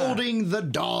be blah, blah. holding the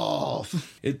doll."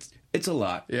 It's a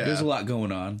lot. Yeah. There's a lot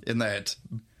going on in that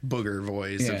Booger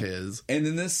voice of his. And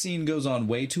then this scene goes on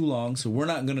way too long, so we're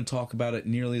not going to talk about it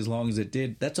nearly as long as it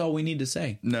did. That's all we need to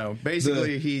say. No,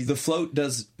 basically the float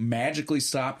does magically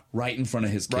stop right in front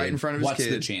of his kid. Right in front of his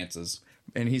kid. What's the chances?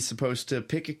 And he's supposed to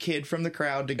pick a kid from the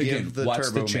crowd to give the what's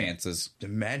Turbo the chances? The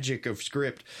magic of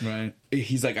script. Right.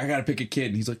 He's like, "I got to pick a kid."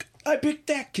 And he's like, "I picked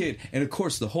that kid." And of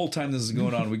course, the whole time this is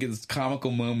going on, we get this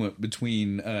comical moment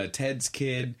between Ted's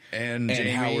kid and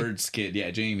Howard's kid.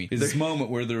 Yeah, Jamie. It's this moment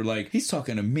where they're like, "He's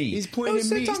talking to me. He's pointing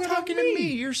at me. He's talking to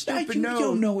me. You're stupid. You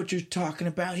don't know what you're talking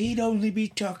about. He'd only be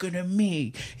talking to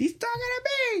me. He's talking to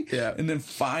me." Yeah. And then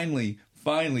finally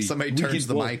somebody turns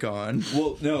the mic on.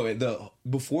 Well, no,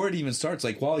 before it even starts,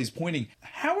 like while he's pointing,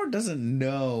 Howard doesn't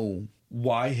know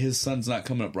why his son's not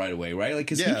coming up right away, right? Like,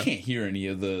 because he can't hear any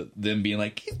of them being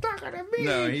like, "He's talking to me."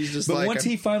 No, he's just But once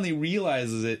he finally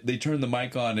realizes it, they turn the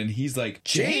mic on and he's like,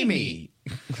 "Jamie!"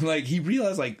 Like, he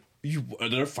realized, like,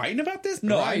 they're fighting about this?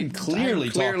 No, right. I'm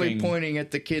clearly pointing at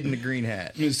the kid in the green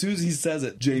hat. And as soon as he says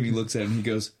it, Jamie looks at him and he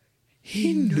goes,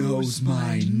 "He knows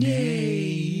my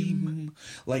name."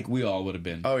 Like we all would have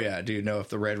been. Oh, yeah, dude. No, if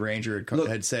the Red Ranger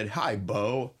had said, "Hi,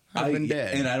 Bo," I've been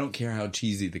dead. And I don't care how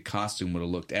cheesy the costume would have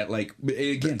looked at. Like,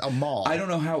 again, a mall. I don't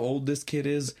know how old this kid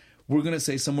is. We're going to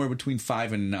say somewhere between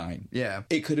 5 and 9. Yeah.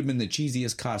 It could have been the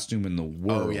cheesiest costume in the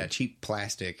world. Oh, yeah. Cheap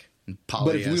plastic and polyester.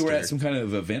 But if we were at some kind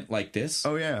of event like this.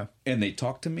 Oh, yeah. And they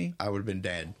talked to me. I would have been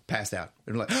dead. Passed out.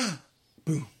 They'd be like,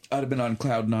 boom. I'd have been on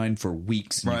cloud 9 for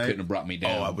weeks, and you couldn't have brought me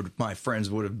down. Oh, my friends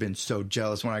would have been so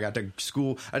jealous when I got to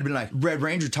school. I'd been like, "Red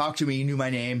Ranger, talk to me. You knew my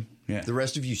name. Yeah. The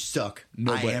rest of you suck.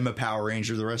 I am a Power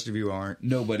Ranger. The rest of you aren't."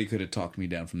 Nobody could have talked me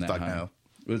down from that Fuck high. no.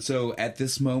 But so at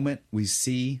this moment, we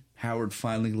see Howard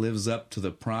finally lives up to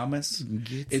the promise.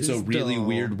 It's a really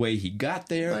weird way he got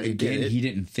there. Again, he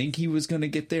didn't think he was going to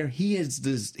get there.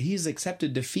 He's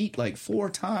accepted defeat like 4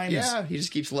 times. Yeah, he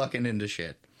just keeps lucking into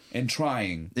shit and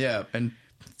trying. Yeah, and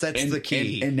that's the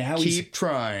key. And now keep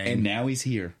trying. And now he's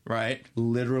here. Right.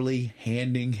 Literally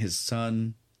handing his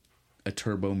son a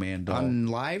Turbo Man doll. On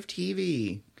live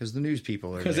TV. Because the news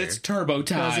people are there. Because it's Turbo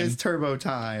time. Because it's Turbo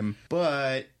time.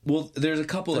 But... Well, there's a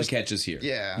couple of catches here.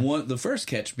 Yeah. The first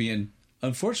catch being...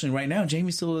 Unfortunately, right now,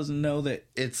 Jamie still doesn't know that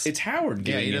it's Howard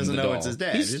getting he doesn't know doll. It's his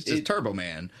dad. It's just Turbo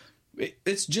Man.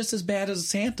 It's just as bad as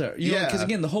Santa. You know, because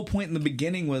again, the whole point in the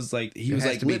beginning was like, he was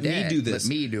like, let me do this. Let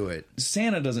me do it.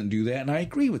 Santa doesn't do that, and I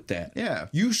agree with that. Yeah.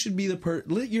 You should be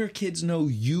let your kids know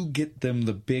you get them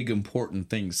the big, important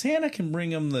things. Santa can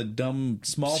bring them the dumb,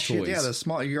 small toys. Yeah, the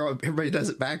small, everybody does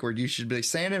it backward. You should be like,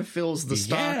 Santa fills the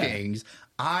stockings.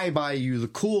 I buy you the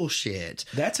cool shit.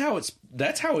 That's how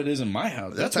it is in my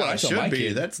house. That's what how I it tell my should be.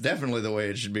 kid. That's definitely the way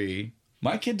it should be.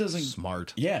 My kid doesn't...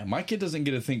 Smart. Yeah, my kid doesn't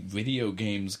get to think video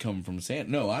games come from Santa.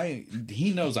 No,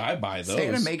 he knows I buy those.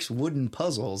 Santa makes wooden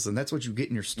puzzles, and that's what you get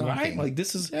in your stocking. Right? Like,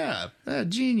 this is... Yeah,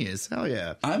 genius. Hell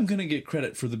yeah. I'm going to get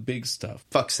credit for the big stuff.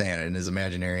 Fuck Santa and his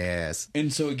imaginary ass.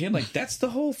 And so, again, like, that's the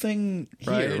whole thing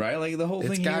here, right? Like, the whole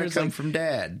thing here is come like, from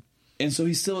Dad. And so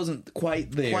he still isn't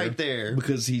quite there.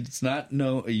 Because he's not,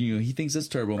 he thinks it's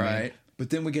Turbo Man. Right.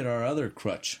 But then we get our other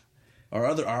crutch. Our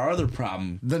other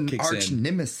problem kicks arch in.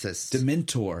 nemesis.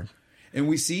 Dementor. And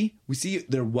we see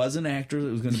there was an actor that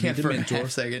was going to be Dementor. For a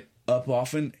half second. Up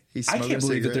often. I can't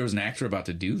believe that there was an actor about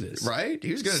to do this. Right?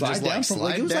 He was going to just slide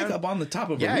down. He was like up on the top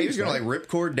of a roof. He was going to like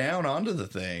ripcord down onto the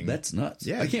thing. That's nuts.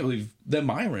 Yeah. I can't believe that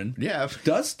Myron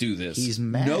does do this. He's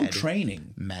mad. No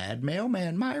training. Mad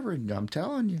mailman Myron, I'm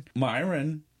telling you.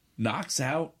 Myron knocks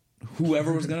out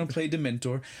whoever was going to play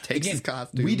Dementor. Takes his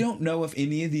costume. We don't know if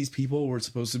any of these people were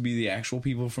supposed to be the actual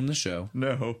people from the show.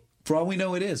 No. For all we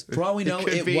know, it is. For all we know,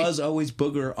 it was always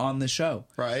Booger on the show.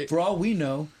 Right. For all we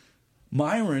know,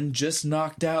 Myron just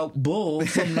knocked out Bull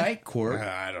from Night Court.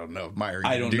 I don't know if Myron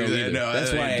I don't know that. either. No,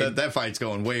 that's why that fight's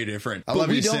going way different. I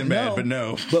love you, Sinbad, but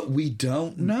no. But we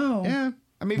don't know. Yeah.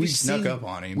 I mean, we snuck up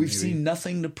on him. We've seen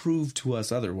nothing to prove to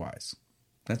us otherwise.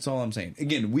 That's all I'm saying.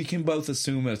 Again, we can both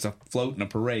assume it's a float and a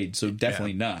parade, so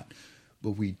definitely not.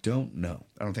 But we don't know.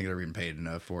 I don't think they're even paid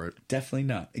enough for it. Definitely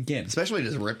not. Again. Especially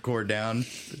just ripcord down.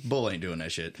 Bull ain't doing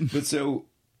that shit. But so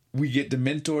we get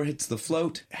Dementor hits the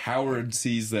float. Howard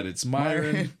sees that it's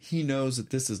Myron. He knows that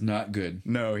this is not good.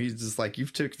 No, he's just like,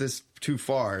 you've took this too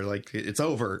far. Like, it's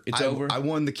over. It's over. I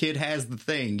won. The kid has the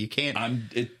thing. You can't.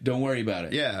 Don't worry about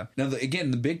it. Yeah. Now,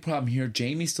 again, the big problem here,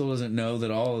 Jamie still doesn't know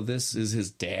that all of this is his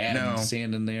dad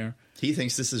standing there. He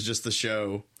thinks this is just the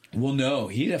show. Well, no,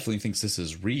 he definitely thinks this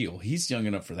is real. He's young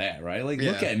enough for that, right? Like,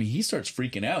 look at him. He starts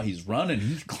freaking out. He's running.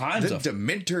 He climbs the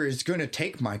Dementor is going to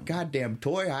take my goddamn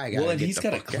toy. And he's got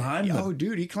to climb. Oh,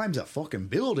 dude, he climbs a fucking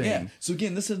building. Yeah. So,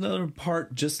 again, this is another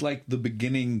part, just like the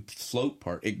beginning float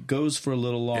part. It goes for a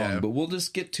little long, but we'll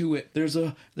just get to it. There's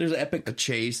an epic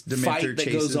chase. Dementor fight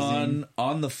that goes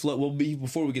on the float. Well,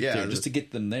 before we get there, just to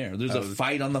get them there. There's a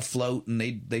fight on the float, and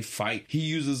they fight. He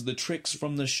uses the tricks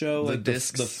from the show, like the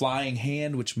flying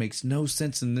hand, which makes no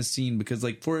sense in this scene because,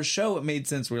 like, for a show it made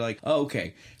sense. We're like, oh,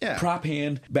 okay, prop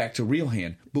hand back to real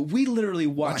hand, but we literally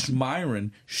watched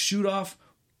Myron shoot off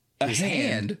his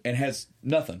hand and has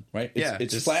nothing, right?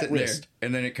 It's flat wrist,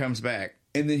 and then it comes back,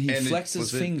 and then he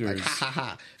flexes fingers. Like, ha ha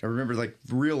ha! I remember, like,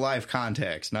 real life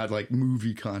context, not like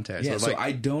movie context. Yeah, so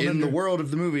I don't. In the world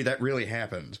of the movie, that really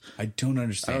happened. I don't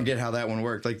understand. I don't get how that one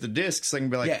worked. Like the discs, I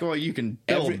can be like, well, you can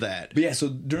build that. But so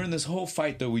during this whole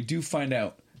fight, though, we do find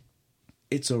out.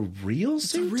 It's a real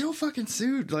suit? It's a real fucking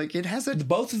suit. Like, it has a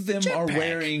both of them are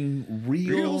wearing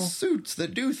real suits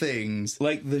that do things.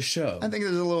 Like the show. I think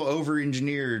it's a little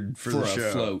over-engineered for the show.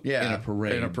 A float in a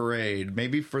parade. In a parade.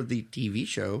 Maybe for the TV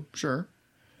show. Sure.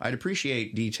 I'd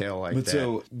appreciate detail like that. But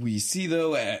so we see,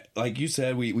 though, like you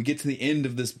said, we get to the end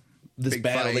of this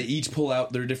battle. Fight. They each pull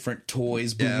out their different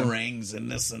toys, boomerangs and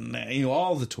this and that. You know,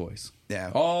 all the toys.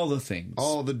 Yeah. All the things.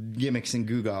 All the gimmicks and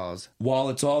gewgaws. While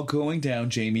it's all going down,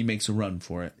 Jamie makes a run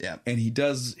for it. Yeah. And he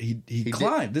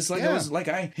climbs. This is like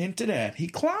I hinted at. He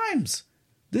climbs.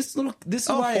 This is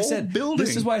why I said building.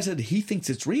 This is why I said he thinks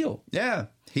it's real. Yeah.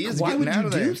 He is why getting out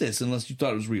of there. Why would you do this unless you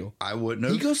thought it was real? I wouldn't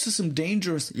have. He goes to some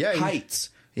dangerous heights.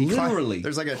 Literally.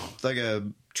 There's like a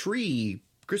tree,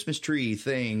 Christmas tree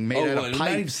thing made out of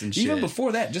pipes and shit. Even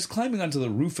before that, just climbing onto the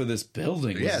roof of this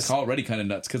building was already kind of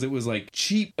nuts because it was like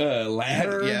cheap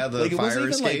ladder. Yeah, the fire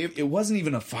escape. It wasn't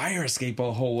even a fire escape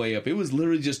the whole way up. It was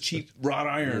literally just cheap wrought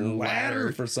iron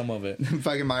ladder for some of it.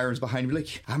 Fucking Myron's behind me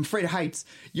like, I'm afraid of heights.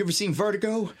 You ever seen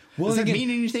Vertigo? Does that mean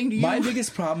anything to you? My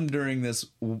biggest problem during this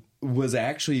was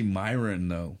actually Myron,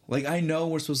 though. Like, I know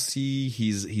we're supposed to see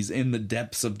he's in the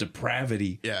depths of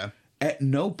depravity. Yeah. At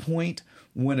no point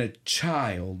when a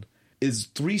child is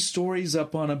 3 stories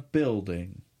up on a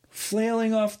building,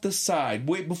 flailing off the side,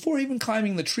 before even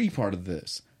climbing the tree part of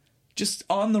this, just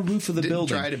on the roof of the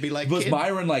building. Try to be like, was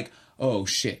Myron like, oh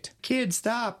shit. Kid,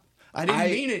 stop. I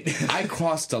didn't mean it. I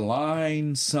crossed a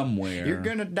line somewhere. You're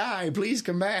gonna die. Please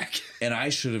come back. And I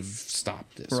should have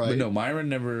stopped this. Right. But no, Myron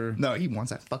never... No, he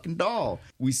wants that fucking doll.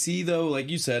 We see, though, like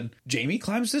you said, Jamie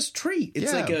climbs this tree.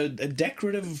 It's like a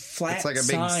decorative flat sign.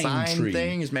 It's like a big sign tree.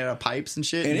 thing. It's made out of pipes and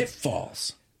shit. And it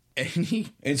falls.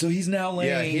 And so he's now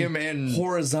laying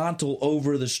horizontal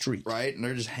over the street. Right? And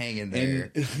they're just hanging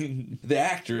there. And the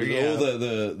actor,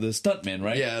 the stuntmen,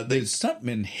 right? Yeah. The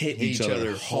stuntmen hit each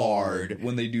other hard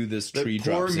when they do this tree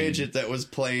drop poor scene. midget that was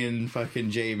playing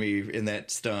fucking Jamie in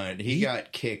that stunt. He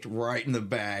got kicked right in the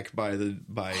back by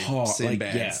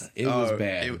Sinbad. It was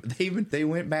bad. They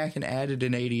went back and added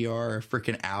an ADR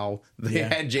freaking ow. They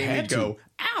had Jamie go,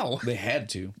 ow. They had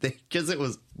to. Because it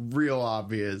was real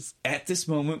obvious. At this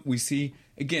moment, we see,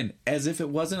 again, as if it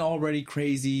wasn't already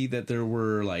crazy that there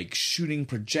were, like, shooting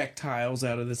projectiles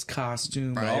out of this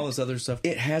costume and all this other stuff.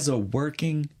 It has a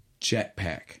working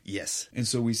jetpack. Yes. And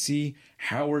so we see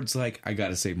Howard's like, I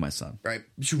gotta save my son. Right.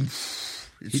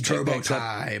 It's turbo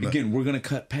time. Again, we're going to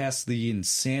cut past the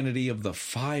insanity of the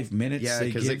 5 minutes. Yeah,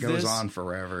 because it goes on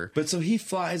forever. But so he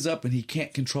flies up and he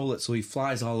can't control it, so he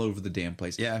flies all over the damn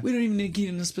place. Yeah. We don't even need to get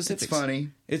into specifics. It's funny.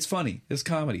 It's funny. It's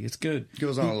comedy. It's good. It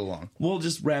goes on a little long. We'll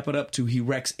just wrap it up to he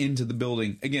wrecks into the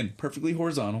building. Again, perfectly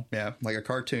horizontal. Yeah, like a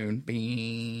cartoon.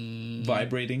 Bing.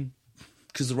 Vibrating.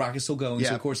 Because the rock is still going,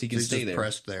 so of course he can stay there.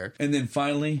 Pressed there. And then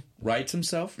finally, rights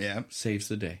himself. Yeah. Saves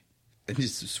the day. And he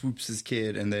just swoops his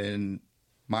kid, and then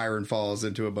Myron falls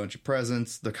into a bunch of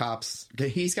presents. The cops...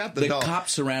 He's got the doll. The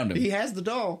cops surround him. He has the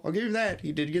doll. I'll give him that.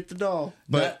 He did get the doll.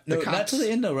 But not to the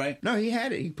end, though, right? No, he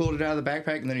had it. He pulled it out of the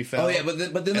backpack, and then he fell. Oh, yeah, but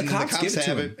then the cops give it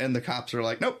to him. And the cops are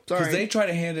like, nope, sorry. Because they try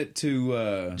to hand it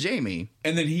to... Jamie.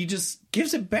 And then he just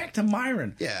gives it back to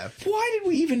Myron. Yeah. Why did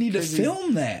we even need to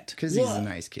film that? Because he's a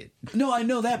nice kid. No, I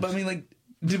know that, but I mean, like...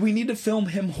 Did we need to film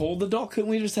him hold the doll?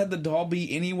 Couldn't we just have the doll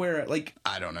be anywhere? Like,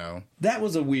 I don't know. That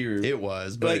was a weird... It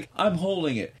was, but... Like, I'm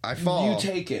holding it. I fall. You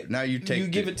take it. Now you take it. You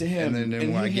give it to him. And then he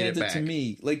when I get hands it back. to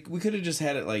me. Like, we could have just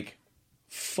had it, like,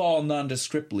 fall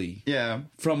nondescriptly. Yeah.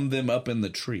 From them up in the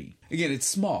tree. Again, it's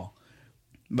small.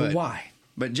 But why?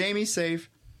 But Jamie's safe.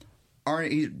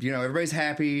 Everybody's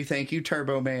happy. Thank you,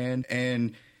 Turbo Man.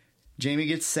 And Jamie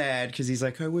gets sad because he's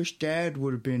like, I wish Dad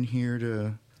would have been here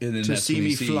to see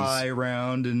me fly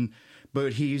around,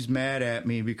 but he's mad at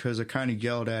me because I kind of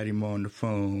yelled at him on the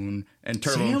phone. And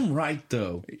Turbo, damn right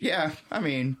though. Yeah, I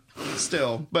mean,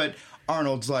 still, but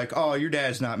Arnold's like, "Oh, your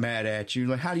dad's not mad at you."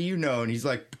 Like, how do you know? And he's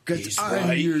like, "Because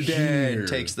I'm your dad." Here.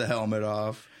 Takes the helmet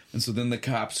off. And so then the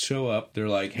cops show up. They're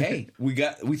like, "Hey, we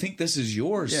think this is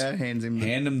yours." Yeah, hand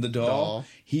him the doll.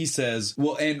 He says,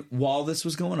 "Well," and while this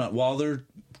was going on, while they're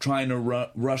trying to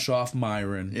rush off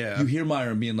Myron, you hear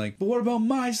Myron being like, "But what about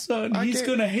my son? He's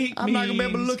gonna hate me. I'm not gonna be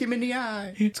able to look him in the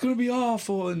eye. It's gonna be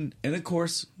awful." And of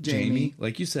course, Jamie,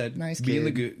 like you said, nice being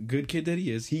kid. the good kid that he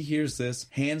is, he hears this,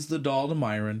 hands the doll to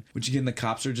Myron, which again the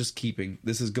cops are just keeping.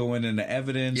 This is going into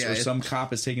evidence, or some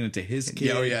cop is taking it to his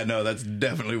kid. Oh yeah, no, that's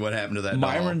definitely what happened to that doll.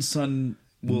 Myron's son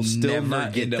will still Never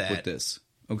not get end up that. with this.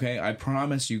 Okay, I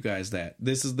promise you guys that.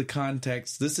 This is the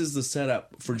context. This is the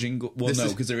setup for Jingle. Well, no,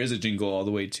 because there is a Jingle all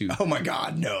the way to... Oh my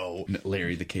God, no.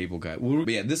 Larry the Cable Guy. Well,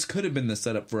 yeah, this could have been the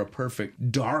setup for a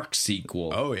perfect dark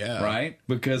sequel. Oh, yeah. Right?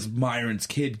 Because Myron's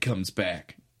kid comes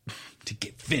back to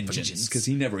get vengeance because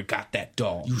he never got that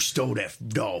doll. You stole that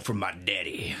doll from my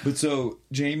daddy. But so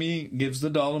Jamie gives the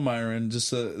doll to Myron just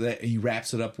so that he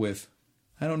wraps it up with,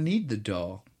 I don't need the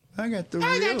doll. I got Turbo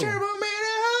Man at home.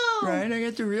 Right, I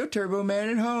got the real Turbo Man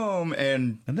at home.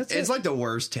 And it's like the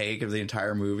worst take of the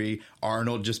entire movie.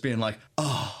 Arnold just being like,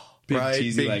 oh, big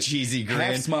cheesy grin.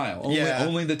 Half smile.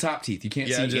 Only the top teeth. You can't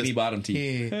see any bottom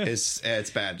teeth. It's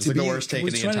bad. It's like the worst take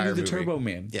of the entire movie. He's trying to do the Turbo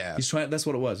Man. Yeah. He's trying. That's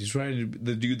what it was. He's trying to do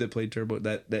the dude that played Turbo,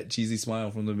 that cheesy smile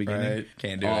from the beginning. Right.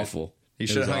 Can't do Awful. He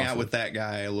should have hung out with that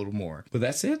guy a little more. But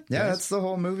that's it. Yeah, that's the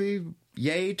whole movie.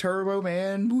 Yay, Turbo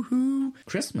Man. Woohoo.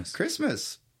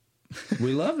 Christmas.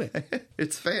 We love it.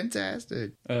 It's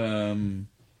fantastic. So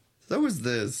was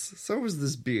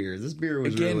this beer. This beer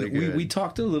was really good. We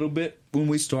talked a little bit when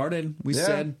we started. We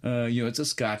said, it's a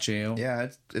Scotch ale. Yeah,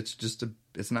 it's just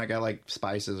it's not got like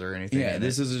spices or anything. Yeah,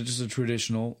 this is just a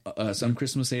traditional. Some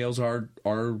Christmas ales are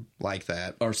like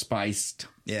that. Are spiced.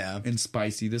 Yeah, and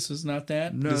spicy. This is not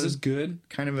that. No, this is good.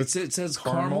 Kind of. It says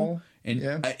caramel. And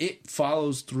it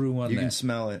follows through on that. You can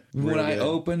smell it. When I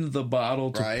opened the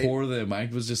bottle to pour them, I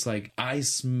was just like, I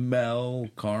smell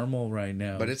caramel right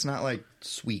now. But it's not like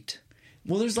sweet.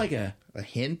 Well, there's like a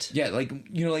hint. Yeah, like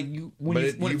when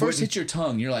it first hits your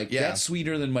tongue, you're like, that's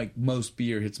sweeter than like most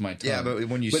beer hits my tongue. Yeah, but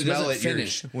when you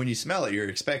smell it, you're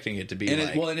expecting it to be and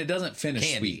it doesn't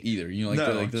finish candy. Sweet either. You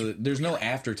know, there's no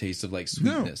aftertaste of like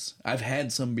sweetness. No. I've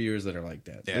had some beers that are like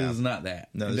that. Yeah. This is not that.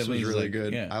 No, this was really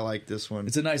good. Yeah. I like this one.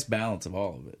 It's a nice balance of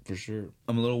all of it for sure.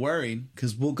 I'm a little worried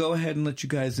because we'll go ahead and let you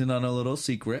guys in on a little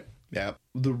secret. Yeah.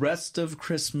 The rest of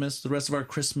Christmas, the rest of our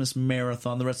Christmas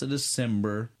marathon, the rest of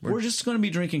December, we're just going to be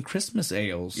drinking Christmas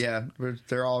ales. Yeah,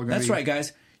 they're all going to be... That's right,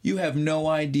 guys. You have no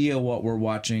idea what we're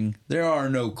watching. There are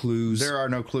no clues.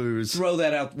 Throw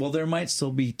that out. Well, there might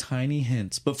still be tiny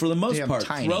hints, but for the most part,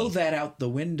 throw that out the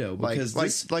window. Because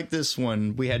like this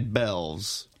one, we had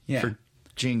bells for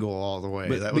Jingle All the Way.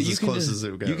 That was as close as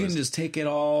it goes. You can just take it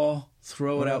all,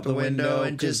 throw it out the window,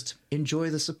 and just enjoy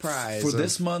the surprise. For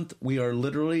this month, we are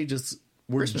literally just...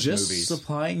 We're Christmas just movies.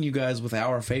 Supplying you guys with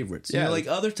our favorites. Yeah. Like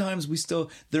other times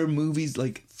there are movies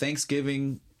like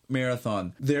Thanksgiving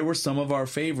Marathon. There were some of our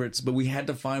favorites, but we had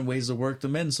to find ways to work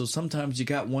them in. So sometimes you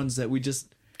got ones that we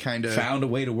just kind of found a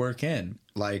way to work in.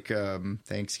 Like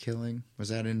Thanksgiving. Was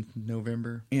that in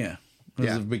November? Yeah. It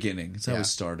was the beginning. That's how we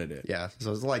started it. Yeah.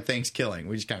 So it's like Thanksgiving.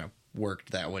 We just kind of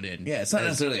worked that one in. Yeah, it's not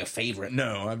necessarily a favorite.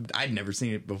 No, I'd never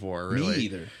seen it before, really. Me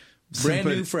either. Brand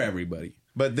new for everybody.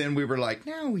 But then we were like,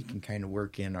 now we can kind of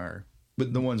work in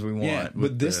the ones we want. Yeah,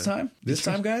 but this time,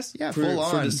 guys? Yeah, full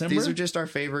on. For December, these are just our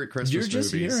favorite Christmas movies. You're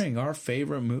just hearing our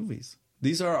favorite movies.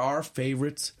 These are our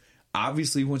favorites.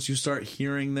 Obviously, once you start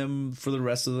hearing them for the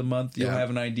rest of the month, you'll have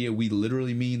an idea. We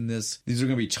literally mean this. These are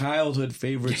going to be childhood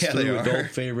favorites through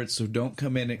adult favorites, so don't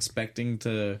come in expecting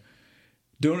them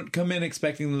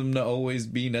to always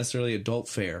be necessarily adult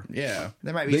fare. Yeah.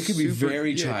 They could be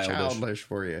very childish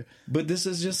for you. But this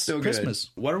is just still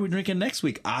Christmas. Good. What are we drinking next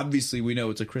week? Obviously, we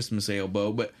know it's a Christmas ale,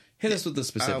 Bo, but hit us with the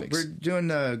specifics. We're doing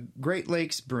the Great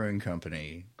Lakes Brewing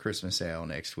Company Christmas ale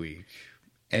next week.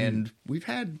 And we've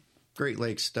had Great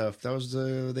Lakes stuff. That was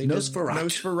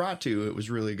Nosferatu. It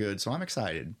was really good, so I'm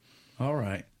excited. All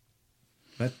right.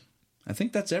 I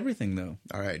think that's everything, though.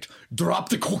 All right. Drop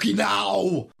the cookie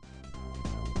now!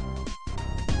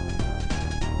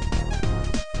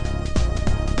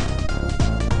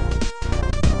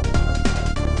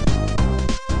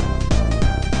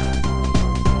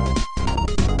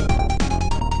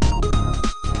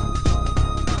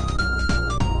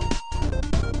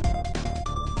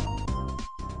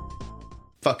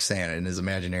 Fuck Santa and his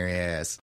imaginary ass.